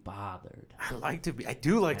to be bothered. I do like to be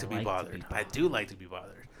like to bothered. be I do like to be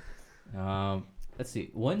bothered. Let's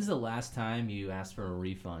see. When's the last time you asked for a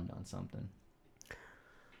refund on something?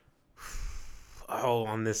 Oh,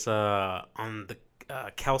 on the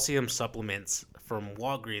calcium supplements from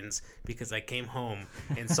Walgreens, because I came home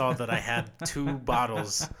and saw that I had 2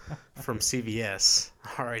 bottles from CVS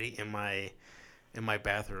already in my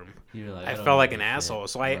bathroom. You're like, I don't felt like give an a shit. asshole.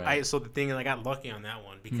 So Right. so the thing is, I got lucky on that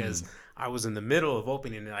one because I was in the middle of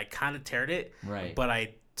opening it. I kind of teared it, Right. but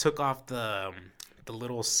I took off the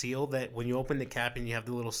little seal that when you open the cap and you have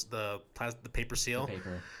the paper seal.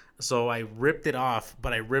 Paper. So I ripped it off,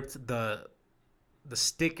 but I ripped the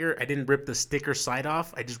sticker. I didn't rip the sticker side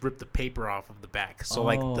off. I just ripped the paper off of the back. So Oh,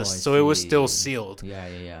 I so it was still see. sealed,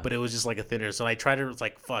 Yeah. but it was just like a thinner. So I tried to,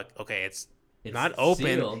 like, fuck, okay, it's It's not open.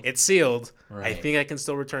 sealed. It's sealed. I Right. think I can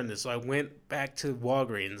still return this. So I went back to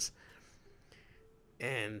Walgreens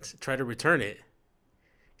and tried to return it.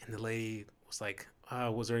 And the lady was like,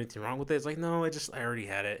 was there anything wrong with it? It's like, no, I already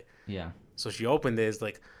had it. Yeah. So she opened it. It's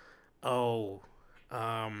like, oh,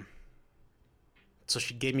 So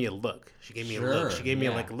she gave me a look. She gave me a Sure, look. She gave me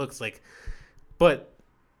yeah. like a look. It's like, but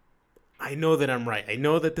I know that I'm right. I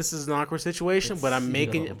know that this is an awkward situation, It's but I'm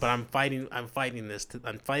making. sealed. But I'm fighting. I'm fighting this.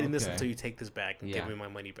 I'm fighting this Okay. until you take this back and Yeah. give me my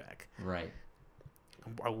money back. Right.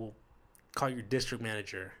 I will call your district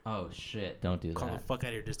manager. Oh shit! Don't do Call the that. fuck out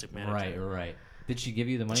of your district manager. Right. Right. Did she give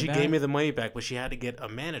you the money She back? gave me the money back, but she had to get a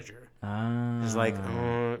manager. Ah. It's like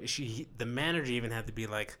the manager even had to be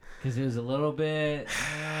like, because it was a little bit.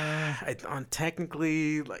 on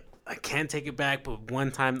technically like I can't take it back, but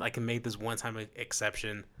one time I can make this one time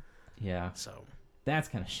exception. Yeah. So That's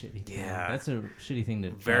kind of shitty. Too. Yeah. That's a shitty thing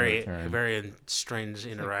to very return. very strange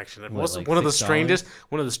interaction. what, Also, like one of the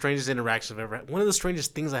 $6? strangest interactions I've ever had. One of the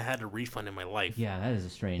strangest things I had to refund in my life. Yeah, that is a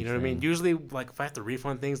strange. You know what I mean? thing. Usually, like if I have to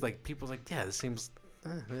refund things, like people's like, yeah, this seems.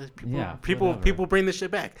 Yeah, People whatever. bring this shit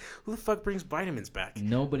back. Who the fuck brings vitamins back?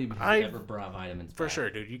 Nobody has I- ever brought vitamins For back. sure,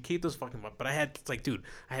 dude. You keep those fucking. But I had like, dude,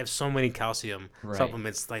 I have so many calcium Right.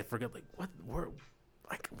 supplements. Like, forget like what? Where?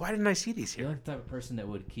 Like, why didn't I see these You're here? like the type of person that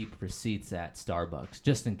would keep receipts at Starbucks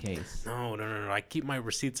just in case. No. I keep my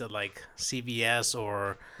receipts at like CVS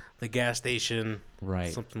or the gas station,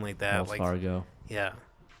 Right. something like that. Wells Like, Fargo. yeah,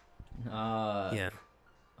 yeah.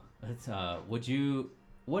 Let's, what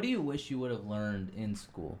do you wish you would have learned in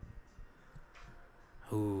school?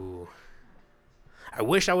 Ooh. I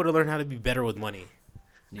wish I would have learned how to be better with money.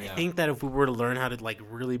 I think that if we were to learn how to like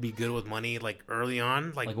really be good with money like early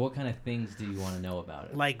on, like what kind of things do you want to know about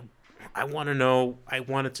it? like I wanted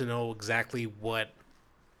to know exactly what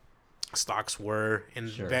stocks were and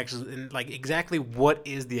Sure. actually and like exactly what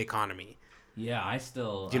is the economy. Yeah, I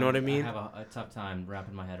still. Do you know what I mean? I have a tough time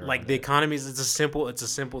wrapping my head around Like the it. economy is it's a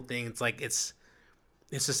simple thing. It's like it's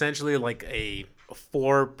essentially like a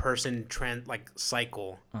 4-person trend like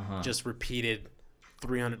cycle Uh-huh. just repeated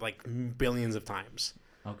 300 like billions of times.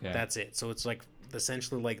 Okay. That's it. So it's like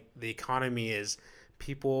essentially like the economy is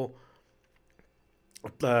people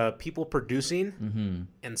producing Mm-hmm.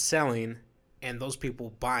 and selling and those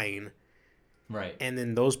people buying Right. and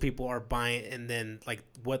then those people are buying and then like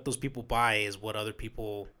what those people buy is what other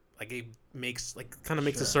people like it makes like kind of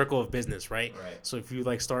makes a Sure. circle of business, right? Right. So if you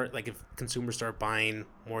like start like if consumers start buying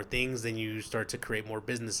more things, then you start to create more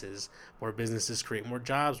businesses create more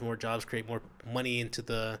jobs create more money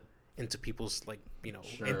into people's like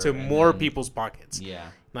Sure, into and more then- people's pockets.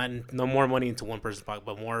 Yeah. No more money into one person's pocket,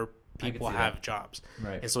 but more can people see have that. jobs.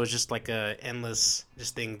 Right. And so it's just like a endless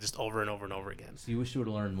thing just over and over and over again. So you wish you would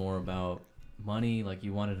have learned more about money, like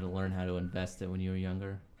you wanted to learn how to invest it when you were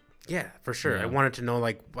younger? Yeah, for sure. Yeah. I wanted to know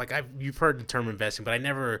like you've heard the term investing, but I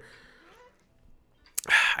never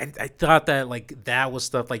I thought that like that was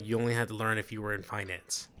stuff like you only had to learn if you were in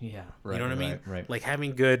finance. Yeah. Right. You know what I mean? Right. Like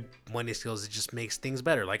having good money skills, it just makes things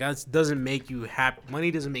better. Like it doesn't make you happy. Money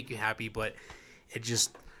doesn't make you happy, but it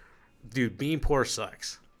just, dude, being poor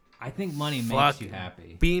sucks. I think money makes Fuck. you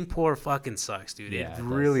happy. Being poor fucking sucks, dude. Yeah, it it does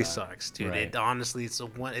really suck. sucks, dude. Right. It honestly, it's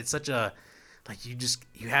such a, like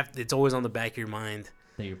you have, it's always on the back of your mind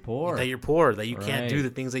That you're poor. that you're poor, that you can't do Right. the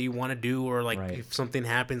things that you want to do, or like Right. if something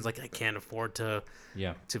happens, like I can't afford to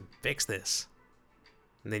Yeah. fix this,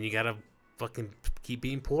 and then you gotta fucking keep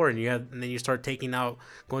being poor, and then you start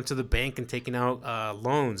going to the bank and taking out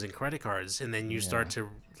loans and credit cards, and then you start to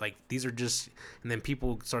like these are just, and then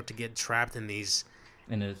people start to get trapped in these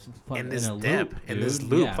In in this a dip, loop, in this dude.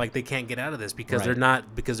 loop, Yeah. like they can't get out of this because Right.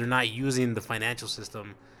 they're not using the financial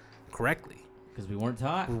system correctly. because we weren't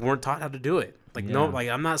taught. We weren't taught how to do it. Like no, Yeah. like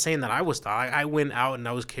I'm not saying that I was taught. I went out and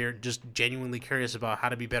I was just genuinely curious about how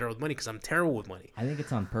to be better with money because I'm terrible with money. I think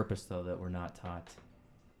it's on purpose though that we're not taught.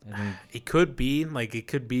 I think It could be like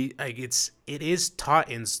it is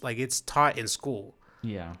taught in school,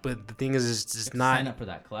 yeah. but the thing is it's You have just to not. sign up for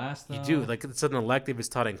that class though. You do like it's an elective. It's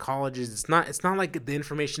taught in colleges. It's not like the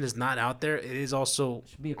information is not out there. It is also It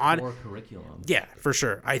should be a on. core curriculum. Yeah, for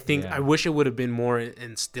sure. I think Yeah. I wish it would have been more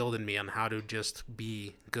instilled in me on how to just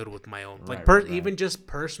be good with my own, like Right. even just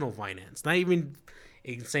personal finance, not even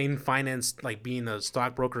insane finance, like being a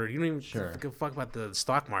stockbroker. You don't even Sure. give a fuck about the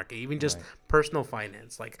stock market. Even just Right. personal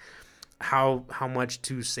finance, like how much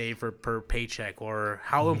to save for per paycheck, or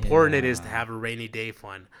how important it is to Yeah. have a rainy day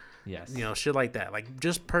fund. Yes. Shit like that. Like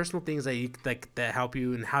just personal things that that help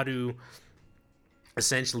you and how to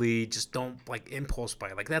essentially just don't like impulse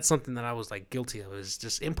buy. Like that's something that I was like guilty of, is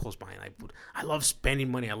just impulse buying. I love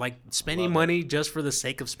spending money. I like spending Love it. money just for the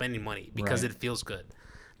sake of spending money because Right. it feels good.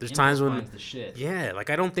 There's Impulse times when buying's the shit. yeah, like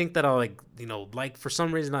I don't think that I'll like for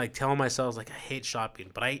some reason I like tell myself like I hate shopping,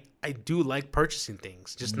 but I do like purchasing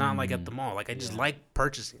things, just not like at the mall. Like I just Yeah. like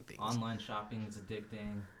purchasing things. Online shopping is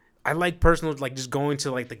addicting. I like personal, like just going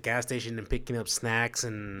to like the gas station and picking up snacks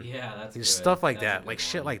and Yeah, that's just good. stuff like That's a that, good like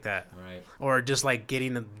shit one. like that, Right. or just like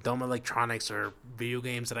getting the dumb electronics or video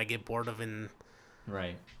games that I get bored of, and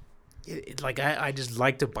Right. like I just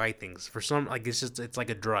like to buy things for some, like it's like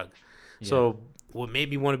a drug. Yeah. So what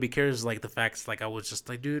made me want to be careless is like the facts, like I was just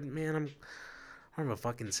like, dude, man, I don't have a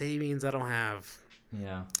fucking savings. I don't have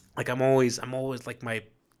Yeah. like I'm always like my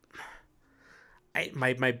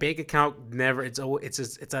bank account never it's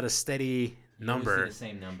at a steady You always see number. the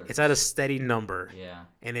same numbers. It's at a steady number, Yeah.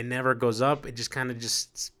 and it never goes up. It just kind of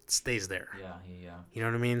just stays there. Yeah. Yeah. You know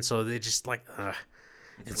what I mean? So they just like,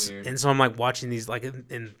 It's weird. and so I'm like watching these like,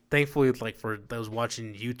 and thankfully like I was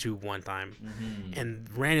watching YouTube one time, Mm-hmm.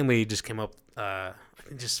 and randomly it just came up,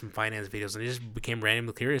 just some finance videos, and I just became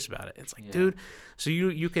randomly curious about it. It's like, Yeah. dude, so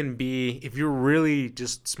you can be, if you're really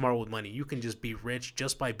just smart with money, you can just be rich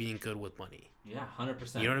just by being good with money. Yeah.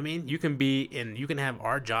 100%. You know what I mean? You can be, and you can have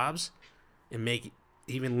our jobs and make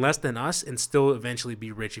even less than us and still eventually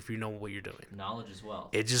be rich if you know what you're doing. Knowledge as well.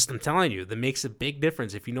 It just, I'm telling you, that makes a big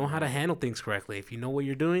difference. If you know how to handle things correctly, if you know what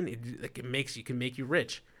you're doing, it can make you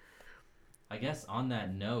rich. I guess on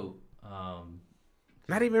that note,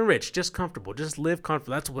 Not even rich, just comfortable. Just live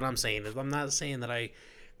comfortable. That's what I'm saying. I'm not saying that I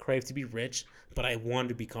crave to be rich, but I want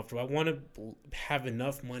to be comfortable. I want to have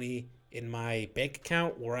enough money in my bank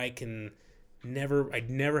account where I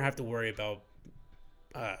never have to worry about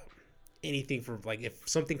anything for, like, if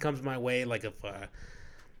something comes my way, like if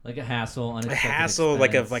like a hassle, like if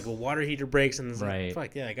like a expense. water heater breaks and it's Right. like,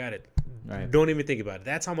 fuck yeah, I got it. Right. Don't even think about it.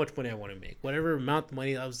 That's how much money I want to make. Whatever amount of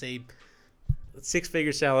money, I would say,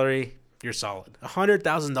 6-figure salary, you're solid.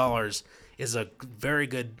 $100,000 is a very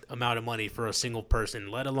good amount of money for a single person,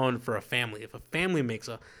 let alone for a family. If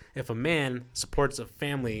a man supports a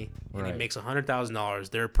family and he Right. makes $100,000,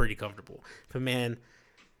 they're pretty comfortable. If a man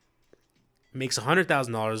makes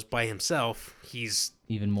 $100,000 by himself, he's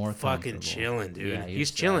Even more fucking comfortable. chilling, dude. Yeah, you're He's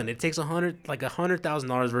set. chilling. It takes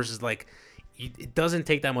 $100,000 versus like, it doesn't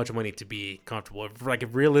take that much money to be comfortable. If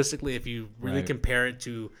realistically, if you really Right. compare it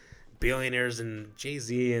to billionaires and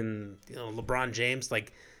Jay-Z and LeBron James,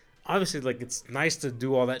 like obviously like it's nice to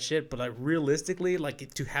do all that shit, but like realistically,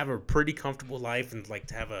 like to have a pretty comfortable life and like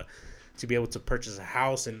to be able to purchase a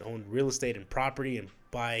house and own real estate and property and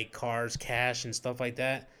buy cars, cash and stuff like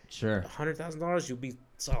that, Sure. $100,000, you'll be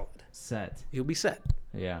solid. Set. You'll be set.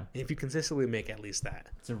 Yeah. If you consistently make at least that.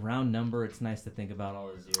 It's a round number. It's nice to think about all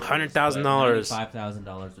the zeros. $100,000.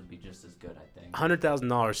 $5,000 would be just as good, I think.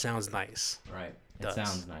 $100,000 sounds nice. Right. It Does.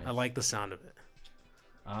 sounds nice. I like the sound of it.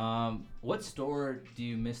 What store do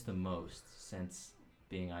you miss the most since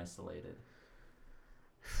being isolated?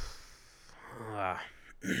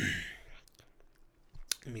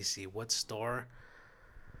 Let me see. What store?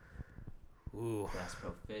 Ooh, Bass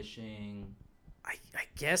Pro Fishing. I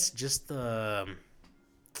guess just the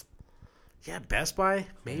Best Buy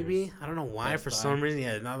maybe. I don't know why, Best for Buy. some reason.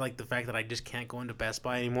 Yeah, not like the fact that I just can't go into Best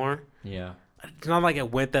Buy anymore. Yeah. It's not like I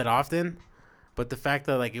went that often, but the fact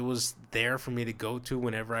that like it was there for me to go to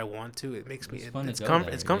whenever I want to, it makes me. It's fun to It's go there,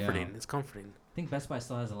 It's comforting. yeah. It's comforting. I think Best Buy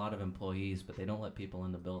still has a lot of employees, but they don't let people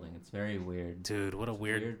in the building. It's very weird. Dude, what a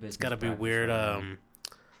weird. weird It's business got to be practice weird. right now.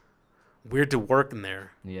 Weird to work in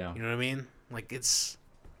there. Yeah. You know what I mean? Like it's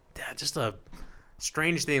just a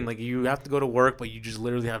strange thing. Like you have to go to work, but you just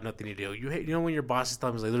literally have nothing to do. You know when your bosses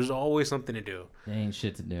tell me like, there's always something to do. There ain't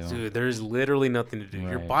shit to do. Dude, there's literally nothing to do.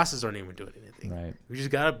 Your Right. bosses aren't even doing anything. Right. You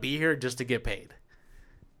just gotta be here just to get paid.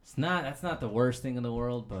 That's not the worst thing in the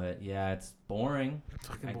world, but yeah, it's boring.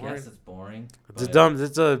 Fucking I boring. guess it's boring. It's but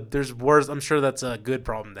dumb. There's worse. I'm sure that's a good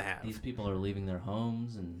problem to have. These people are leaving their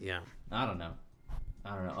homes, and Yeah. I don't know.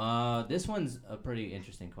 This one's a pretty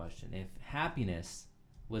interesting question. If happiness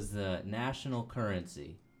was the national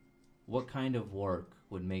currency, what kind of work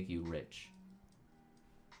would make you rich?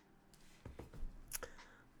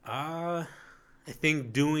 I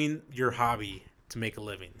think doing your hobby to make a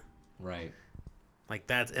living. Right. Like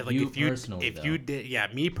that's like You if you personally, if though. you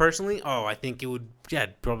did me personally, I think it would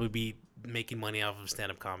probably be making money off of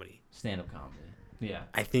stand up comedy. Stand-up comedy. Yeah.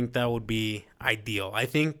 I think that would be ideal. I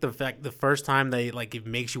think the first time they like it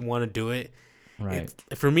makes you want to do it. Right.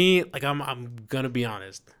 For me, like I'm gonna be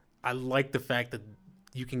honest. I like the fact that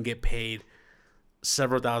you can get paid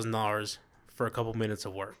several $1,000s for a couple minutes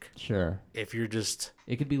of work. Sure. If you're just,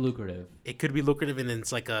 It could be lucrative. it could be lucrative, and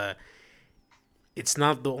it's like it's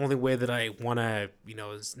not the only way that I want to,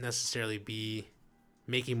 necessarily be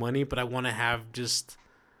making money, but I want to have just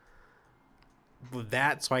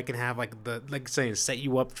that so I can have set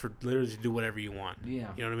you up for literally to do whatever you want. Yeah.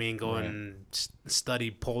 You know what I mean? Go Right. and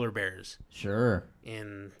study polar bears Sure.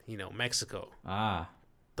 in, Mexico. Ah.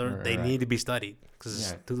 they Right. need to be studied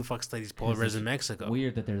because Yeah. who the fuck studies polar 'Cause bears it's in Mexico?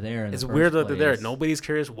 Weird that they're there. In It's the first weird that they're there. place. Nobody's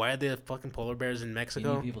curious why are there fucking polar bears in You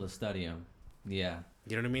Mexico. need people to study them. Yeah.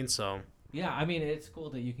 You know what I mean? So Yeah, I mean, it's cool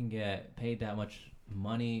that you can get paid that much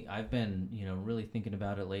money. I've been, really thinking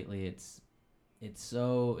about it lately. It's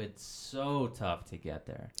so tough to get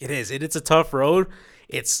there. it is. It's a tough road.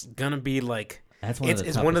 It's gonna be like That's one of the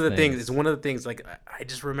it's one of the toughest things. things. It's one of the things. Like I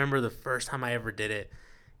just remember the first time I ever did it.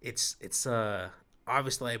 It's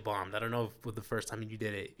obviously I bombed. I don't know if with the first time you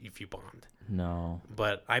did it if you bombed, No.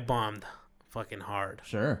 but I bombed fucking hard.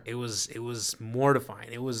 Sure. It was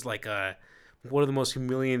mortifying. It was like one of the most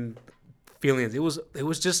humiliating feelings. It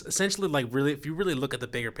was just essentially like really, if you really look at the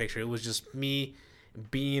bigger picture, it was just me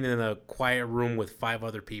being in a quiet room with 5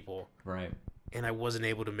 other people, Right. and I wasn't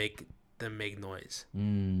able to make them make noise.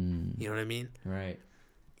 Mm. You know what I mean? Right.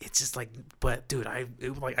 It's just like, but dude, I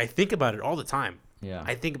think about it all the time. Yeah.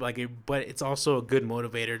 I think like it, but it's also a good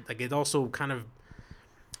motivator. Like it also kind of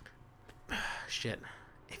shit.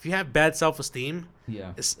 If you have bad self-esteem,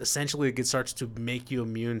 Yeah. essentially it starts to make you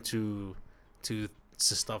immune to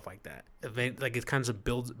stuff like that. Like it kind of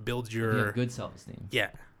builds You your have good self-esteem.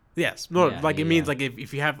 yeah. Yes. No, Yeah, like it yeah, means yeah. like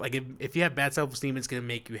if you have if you have bad self-esteem, it's gonna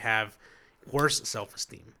make you have worse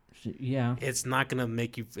self-esteem. Yeah. It's not gonna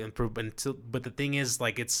make you improve but the thing is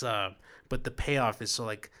like it's but the payoff is so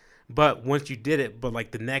like but once you did it, but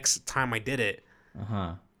like the next time I did it,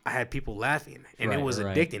 Uh-huh. I had people laughing and Right, it was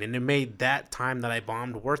right. addicting and it made that time that I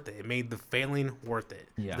bombed worth it. It made the failing worth it.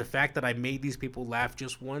 Yeah. The fact that I made these people laugh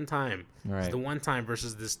just one time, Right. the one time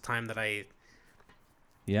versus this time that I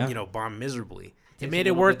Yeah. bombed miserably. It Takes made a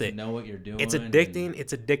it little worth bit it. to know what you're doing. It's addicting.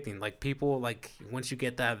 It's addicting. Like people, like once you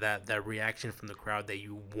get that reaction from the crowd that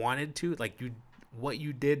you wanted to, like what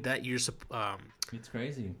you did that you're, It's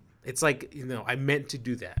crazy. it's like I meant to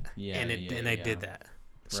do that, Yeah, and I yeah. did that.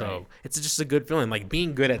 So Right. it's just a good feeling. Like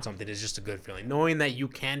being good at something is just a good feeling. Knowing that you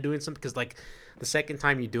can do something, because like the second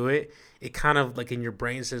time you do it, it kind of like in your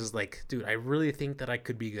brain says like, dude, I really think that I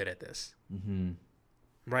could be good at this. Mm-hmm.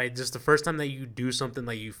 Right, just the first time that you do something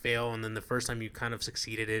like you fail, and then the first time you kind of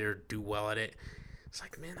succeed at it or do well at it, it's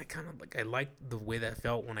like, man, I like the way that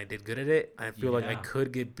felt when I did good at it. I feel like I Yeah.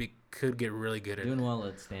 could get really good at Doing it. well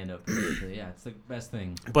at stand-up. Yeah, it's the best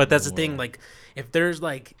thing. But that's the in thing, world. like if there's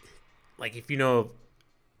like if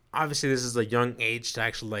obviously this is a young age to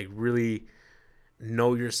actually like really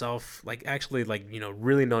know yourself, like actually like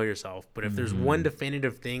really know yourself. But if there's one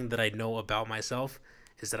definitive thing that I know about myself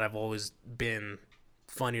is that I've always been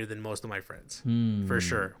funnier than most of my friends, for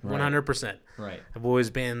sure, right. 100%. Right. I've always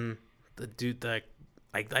been the dude that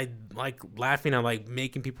I like laughing. I like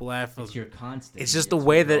making people laugh. It's your constant. It's just the what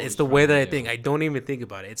way you're that always it's the way trying that I to think. do. I don't even think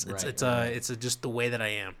about it. Right, It's right. just the way that I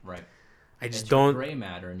am. Right. I just It's don't. Your gray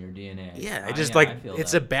matter in your DNA. Yeah, I Ah, just yeah, like I feel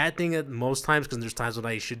it's that. a bad thing at most times because there's times when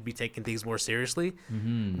I should be taking things more seriously.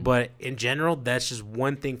 Mm-hmm. But in general, that's just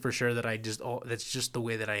one thing for sure that that's just the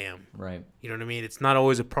way that I am. Right. You know what I mean? It's not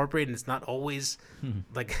always appropriate, and it's not always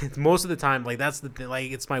like most of the time. Like that's the thing.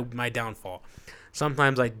 Like it's my downfall.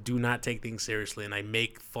 Sometimes I do not take things seriously, and I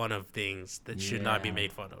make fun of things that should not be Yeah.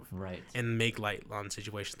 made fun of, Right. and make light on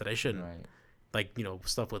situations that I shouldn't. Right. Like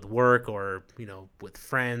stuff with work or with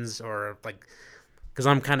friends or like, because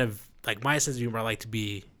I'm kind of like my sense of humor. I like to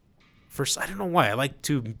be, first. I don't know why I like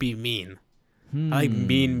to be mean. I like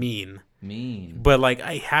mean. Mean. But like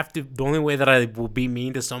I have to. The only way that I will be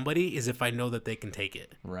mean to somebody is if I know that they can take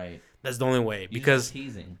it. Right. That's the only way. You just Because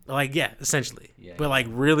teasing. like yeah, essentially. Yeah, But yeah. like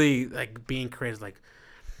really like being crazy. Like,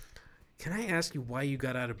 can I ask you why you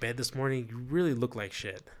got out of bed this morning? You really look like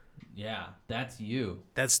shit. Yeah, that's you.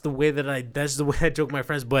 That's the way that I joke with my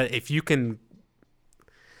friends. But if you can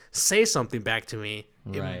say something back to me,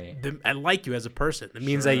 Right. I like you as a person. It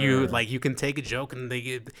means that you Sure. you can take a joke and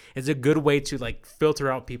it's a good way to like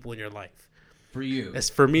filter out people in your life. For you. It's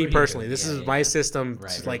for me you. personally. This Yeah, is yeah, my yeah. system. Right,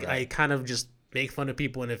 It's right, like I right. kind of just make fun of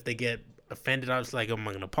people, and if they get offended, I was like, I'm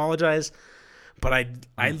gonna apologize. But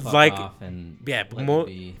I Fuck like off and yeah, let but it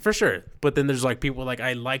be. for sure. But then there's like people like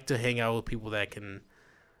I like to hang out with people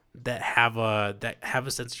that have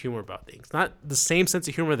a sense of humor about things. Not the same sense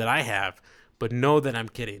of humor that I have, but know that I'm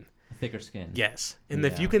kidding. thicker skin. Yes. And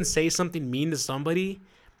if Yeah. you can say something mean to somebody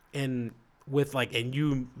and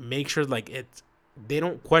you make sure like they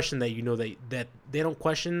don't question that that they don't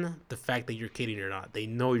question the fact that you're kidding or not. They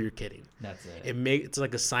know you're kidding. That's it. It's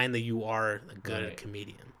like a sign that you are a good Right.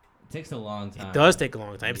 comedian. It takes a long time. It does take a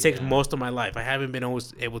long time. It takes Yeah. most of my life. I haven't been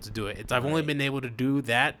always able to do it. I've only Right. been able to do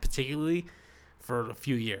that particularly for a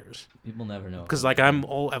few years. People never know. Because like I've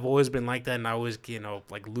always been like that, and I always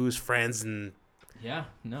like lose friends, and Yeah.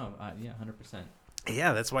 No. Yeah. 100%.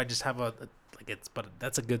 yeah, that's why I just have but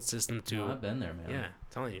that's a good system to. No, I've been there, man. Yeah, I'm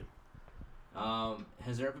telling you.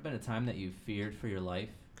 Has there ever been a time that you feared for your life?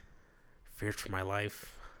 Feared for my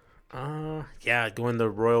life. Yeah, going the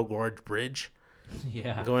Royal Gorge Bridge.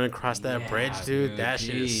 Yeah. Going across that bridge, dude. That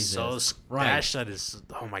shit is so. Jesus Christ. That shit is.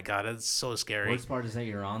 Oh my god, that's so scary. Worst part is that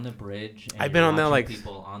you're on the bridge. And I've been on there, watching like-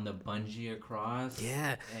 people on the bungee across.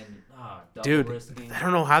 Yeah. And double Dude, risking. I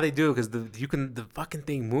don't know how they do it because the fucking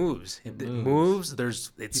thing moves. It moves. There's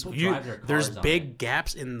People drive their there's cars on big it.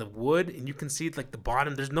 gaps in the wood, and you can see like the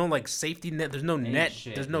bottom. There's no like safety net. There's no net.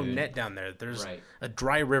 shit, there's no dude. net down there. There's Right. a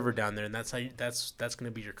dry river down there, and that's how that's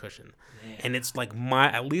gonna be your cushion. Man. And it's like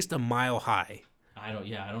at least a mile high. I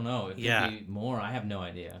don't know. It could Yeah. be more. I have no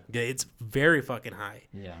idea. Yeah, it's very fucking high.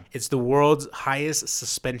 Yeah. It's the world's highest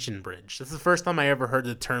suspension bridge. That's the first time I ever heard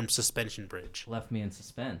the term suspension bridge. Left me in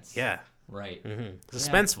suspense. Yeah, Right.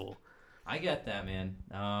 suspenseful. I get that, man.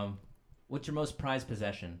 What's your most prized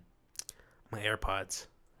possession? My AirPods.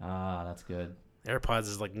 Ah, that's good. AirPods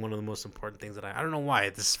is like one of the most important things that I don't know why.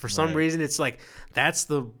 This for some Right. reason it's like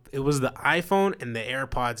it was the iPhone and the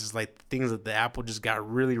AirPods is like things that the Apple just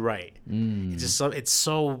got really right. It's just it's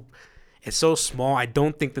so small. I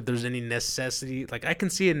don't think that there's any necessity. Like I can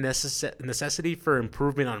see a necessity for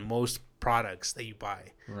improvement on most products that you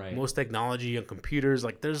buy. Right. Most technology on computers,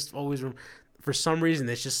 like there's always room. For some reason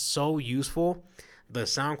it's just so useful. The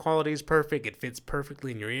sound quality is perfect. It fits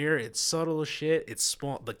perfectly in your ear. It's subtle as shit. It's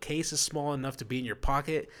small. The case is small enough to be in your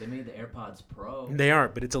pocket. They made the AirPods Pro, They are,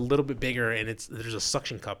 but it's a little bit bigger, and there's a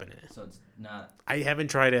suction cup in it. so it's not. I haven't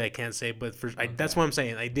tried it. I can't say, but that's what I'm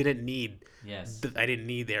saying. I didn't need. Yes. I didn't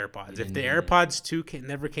need the AirPods. If didn't the need it. AirPods 2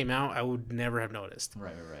 never came out, I would never have noticed.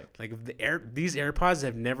 Right. Like if these AirPods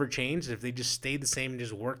have never changed. If they just stayed the same and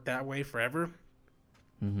just worked that way forever,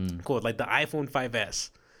 cool. Like the iPhone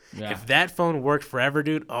 5S. Yeah. If that phone worked forever,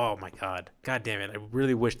 dude, oh my god damn it, I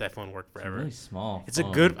really wish that phone worked It's a forever. really small. It's a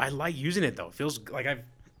phone. good. I like using it though. It feels like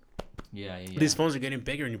Yeah. these phones are getting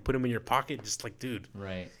bigger, and you put them in your pocket, just like, dude,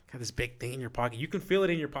 Right. got this big thing in your pocket. You can feel it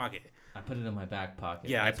in your pocket. I put it in my back pocket.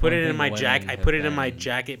 Yeah, That's I put one it in thing my women jacket. I have put it in my been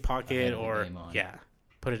jacket ahead pocket, of the or game on. yeah,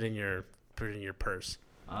 put it in your purse.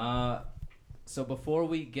 So before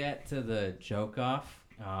we get to the joke off,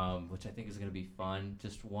 which I think is gonna be fun,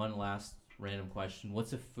 just one last random question: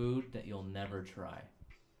 what's a food that you'll never try?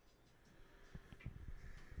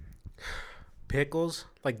 Pickles,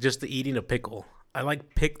 like just the eating a pickle. I like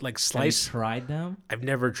Have slice. you tried them? I've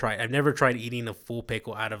never tried eating a full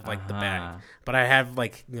pickle out of like the bag, Uh-huh. but I have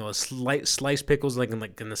like a sliced pickles like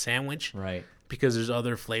in the sandwich, Right. because there's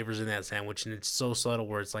other flavors in that sandwich, and it's so subtle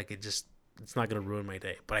where it's like it's not gonna ruin my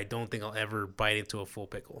day. But I don't think I'll ever bite into a full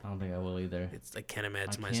pickle. I don't think I will either. I can't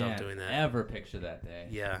imagine I myself can't doing that. ever picture that day.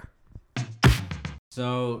 Yeah.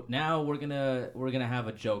 So now we're gonna have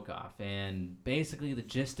a joke off, and basically the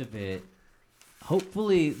gist of it.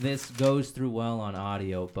 Hopefully this goes through well on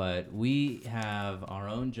audio, but we have our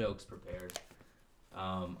own jokes prepared.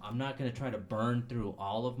 I'm not gonna try to burn through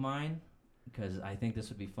all of mine because I think this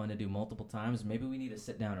would be fun to do multiple times. Maybe we need to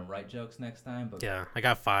sit down and write jokes next time. But Yeah, I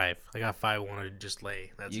got 5. I want to just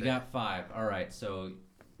lay. That's you it. got 5. All right, so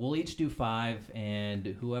we'll each do 5, and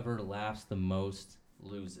whoever laughs the most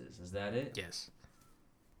loses. Is that it? Yes.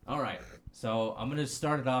 All right, so I'm gonna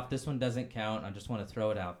start it off. This one doesn't count. I just want to throw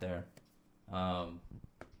it out there.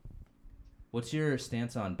 What's your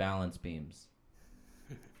stance on balance beams?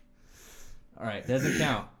 All right, doesn't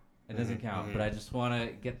count. It doesn't count. But I just want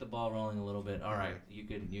to get the ball rolling a little bit. All right, you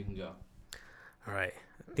can go. All right.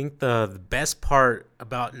 I think the best part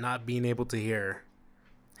about not being able to hear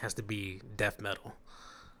has to be death metal.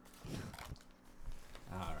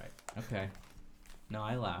 All right. Okay. No,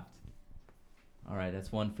 I laughed. All right,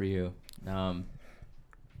 that's one for you. The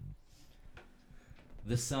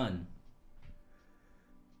sun.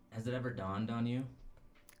 Has it ever dawned on you?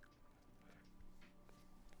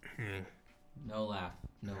 No laugh.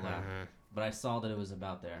 No laugh. But I saw that it was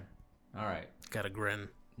about there. All right. Got a grin.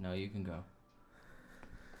 No, you can go.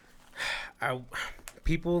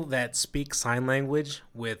 People that speak sign language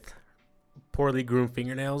with poorly groomed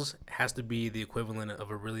fingernails has to be the equivalent of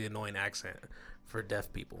a really annoying accent for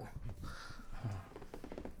deaf people.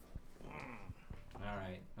 All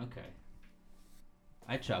right. Okay.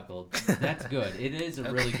 I chuckled. That's good. It is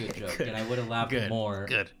a really good joke, and I would have laughed more.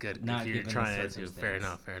 Good. Not If you're given the trying to,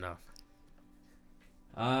 circumstance. fair enough.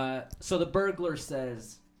 So the burglar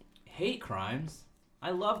says, "Hate crimes. I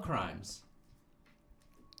love crimes."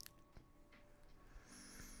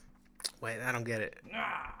 Wait, I don't get it.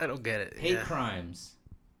 I don't get it. Hate Yeah. crimes.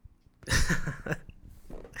 All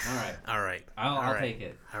right. All right. I'll take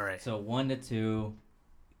it. All right. So 1 to 2,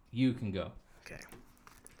 you can go. Okay.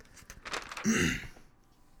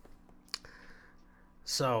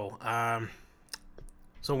 So,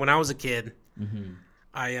 so when I was a kid,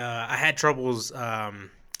 I had troubles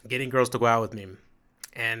getting girls to go out with me,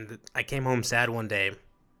 and I came home sad one day,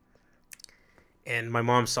 and my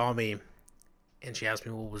mom saw me, and she asked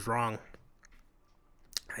me what was wrong.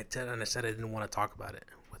 I said I didn't want to talk about it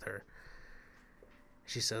with her.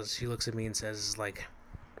 She looks at me and says, like,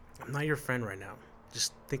 I'm not your friend right now.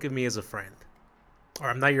 Just think of me as a friend. Or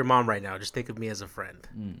I'm not your mom right now. Just think of me as a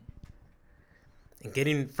friend. And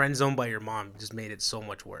getting friend zoned by your mom just made it so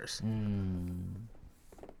much worse. All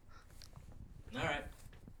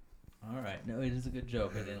right. No, it is a good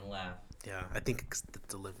joke. I didn't laugh. Yeah, I think it's the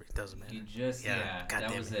delivery. It doesn't matter. You just, God that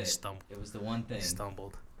damn was it. it. Stumbled. It was the one thing.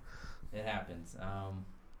 Stumbled. It happens.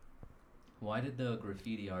 Why did the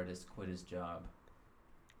graffiti artist quit his job?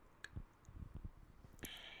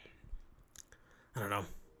 I don't know.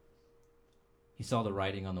 He saw the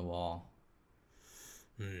writing on the wall.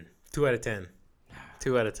 2 out of 10.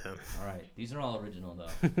 2 out of 10. All right. These are all original, though.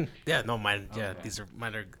 Yeah, no, mine. Yeah, Okay. these are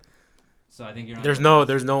mine. Are So I think you're on there's no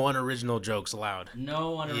unoriginal jokes allowed.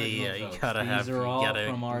 no unoriginal Yeah, jokes. you gotta These have. are You all gotta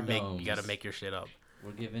from our make. domes. You gotta make your shit up.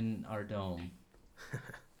 We're giving our dome.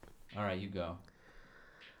 All right, you go.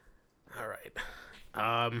 All right.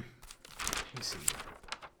 Let me see.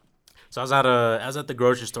 So I was at the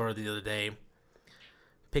grocery store the other day,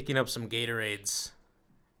 picking up some Gatorades,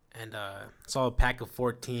 and saw a pack of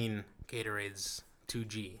 14 Gatorades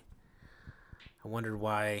 2G. I wondered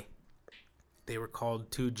why they were called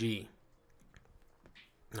 2G.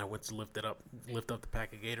 And I went to lift up the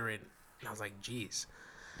pack of Gatorade, and I was like, "Geez."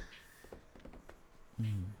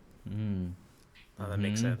 Now that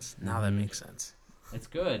makes sense. Now that makes sense. It's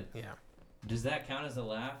good. Yeah. Does that count as a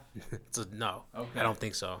laugh? It's a no. Okay. I don't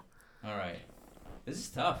think so. All right. This is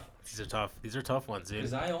tough. These are tough. These are tough ones, dude.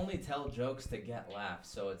 Because I only tell jokes to get laughs,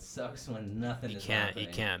 so it sucks when nothing is You happening.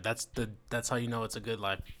 can't. That's how you know it's a good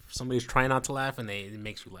laugh. If somebody's trying not to laugh and it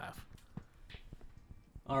makes you laugh.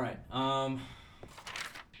 All right.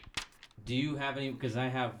 Do you have any? Because I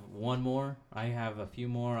have one more. I have a few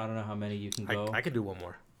more. I don't know how many you can go. I could do one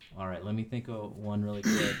more. All right. Let me think of one really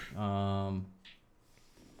quick. All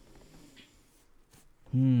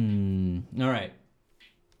right.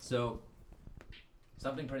 So,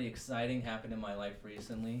 something pretty exciting happened in my life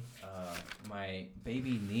recently. My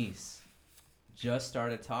baby niece just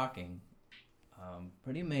started talking.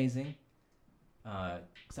 Pretty amazing.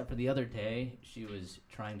 Except for the other day, she was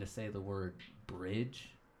trying to say the word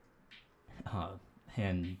bridge.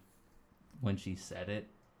 And when she said it,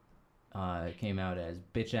 it came out as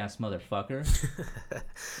bitch ass motherfucker.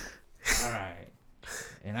 All right.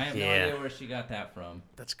 And I have no idea where she got that from.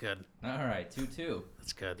 That's good. All right, 2-2.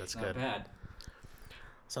 That's good. That's Not good. bad.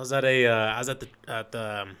 So I was at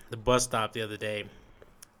the bus stop the other day,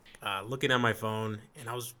 looking at my phone, and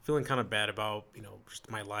I was feeling kind of bad about just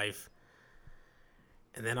my life.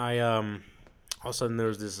 And then all of a sudden there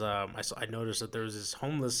was this I noticed that there was this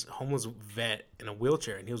homeless vet in a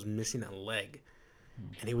wheelchair, and he was missing a leg,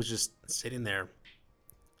 and he was just sitting there,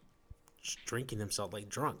 just drinking himself like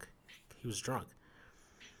drunk. He was drunk,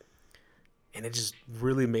 and it just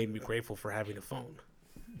really made me grateful for having a phone.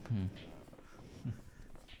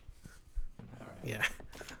 All right. Yeah.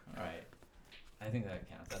 All right. I think that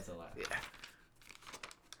counts. That's a laugh. Yeah.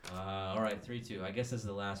 All right, 3-2. I guess this is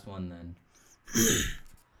the last one then.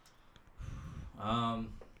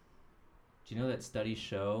 Do you know that studies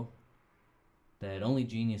show that only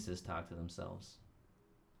geniuses talk to themselves?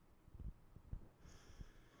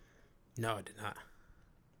 No, I did not.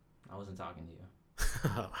 I wasn't talking to you.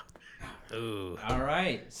 Ooh. All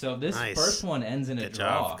right. So this Nice. first one ends in a Good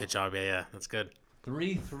draw. job. Good job. Yeah. That's good.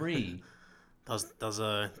 3-3. That was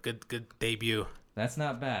a good debut. That's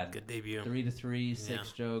not bad. Good debut. 3-3,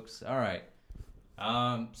 6 jokes. All right.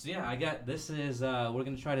 So yeah, I got this is we're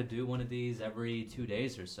gonna try to do one of these every 2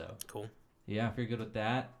 days or so. Cool. Yeah, if you're good with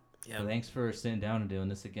that. Yeah. So thanks for sitting down and doing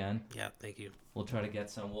this again. Yeah. Thank you. We'll try to get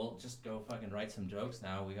some. We'll just go fucking write some jokes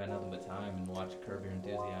now. We got nothing but time and watch Curb Your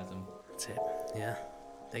Enthusiasm. That's it. Yeah.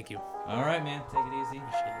 Thank you. All right, man. Take it easy.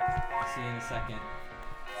 Appreciate it. I'll see you in a second.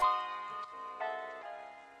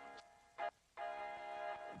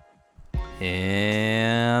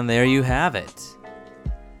 And there you have it.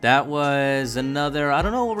 That was another, I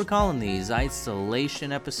don't know what we're calling these,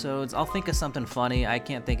 isolation episodes. I'll think of something funny. I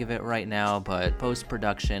can't think of it right now, but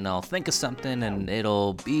post-production, I'll think of something and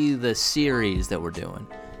it'll be the series that we're doing.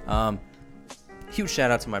 Huge shout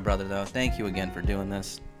out to my brother, though. Thank you again for doing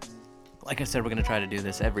this. Like I said, we're going to try to do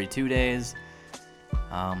this every 2 days.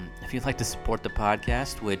 If you'd like to support the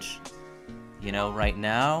podcast, which, right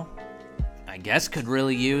now, I guess could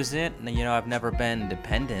really use it. I've never been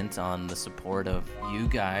dependent on the support of you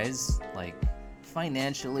guys, like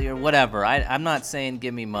financially or whatever. I'm not saying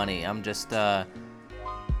give me money. I'm just I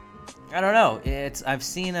don't know. I've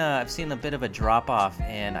seen a bit of a drop off,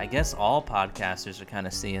 and I guess all podcasters are kind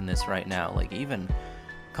of seeing this right now. Like even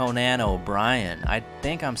Conan O'Brien, I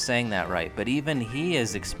think I'm saying that right, but even he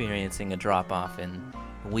is experiencing a drop off in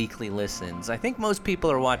weekly listens. I think most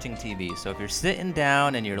people are watching TV, so if you're sitting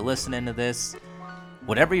down and you're listening to this,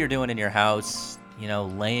 whatever you're doing in your house,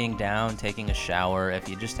 laying down, taking a shower, if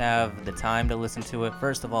you just have the time to listen to it,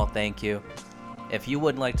 first of all, thank you. If you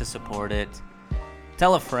would like to support it,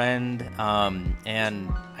 tell a friend,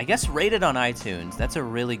 and I guess rate it on iTunes. That's a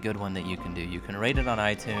really good one that you can do. You can rate it on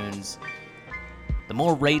iTunes. The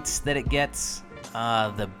more rates that it gets,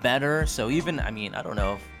 the better. So even, I don't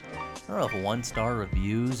know if 1-star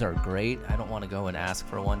reviews are great. I don't want to go and ask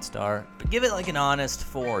for a 1-star, but give it like an honest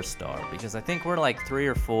 4-star, because I think we're like 3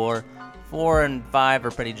 or 4. 4 and 5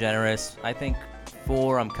 are pretty generous. I think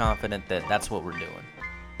 4, I'm confident that that's what we're doing.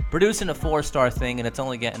 Producing a 4-star thing, and it's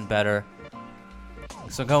only getting better.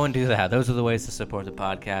 So go and do that. Those are the ways to support the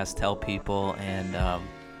podcast. Tell people, and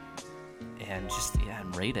just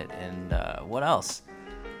and rate it. And what else?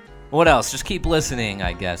 What else? Just keep listening,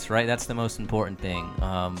 I guess, right? That's the most important thing.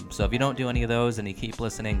 So if you don't do any of those and you keep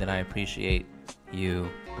listening, then I appreciate you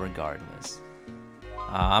regardless.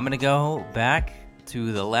 I'm going to go back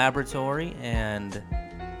to the laboratory and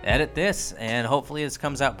edit this, and hopefully this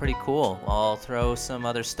comes out pretty cool. I'll throw some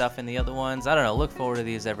other stuff in the other ones. I don't know. Look forward to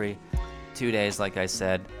these every 2 days, like I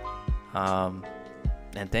said.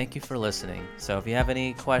 And thank you for listening. So if you have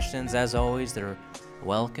any questions, as always, they're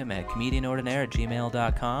welcome at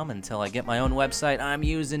comedianordinaire@gmail.com. Until I get my own website, I'm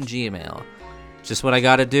using Gmail. Just what I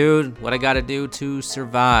gotta do to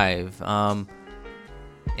survive.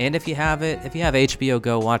 And if you have HBO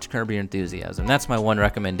Go, watch Curb Your Enthusiasm. That's my one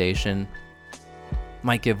recommendation.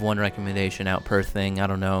 Might give one recommendation out per thing, I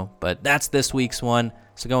don't know. But that's this week's one,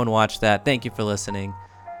 so go and watch that. Thank you for listening.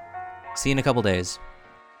 See you in a couple days.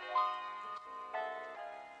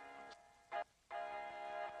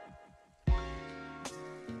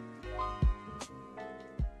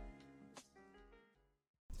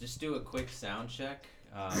 Just do a quick sound check.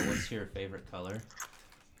 What's your favorite color?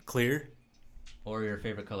 Clear. Or your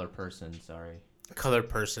favorite color person, sorry. Color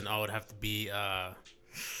person, I would have to be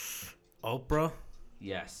Oprah.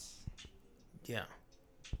 Yes. Yeah.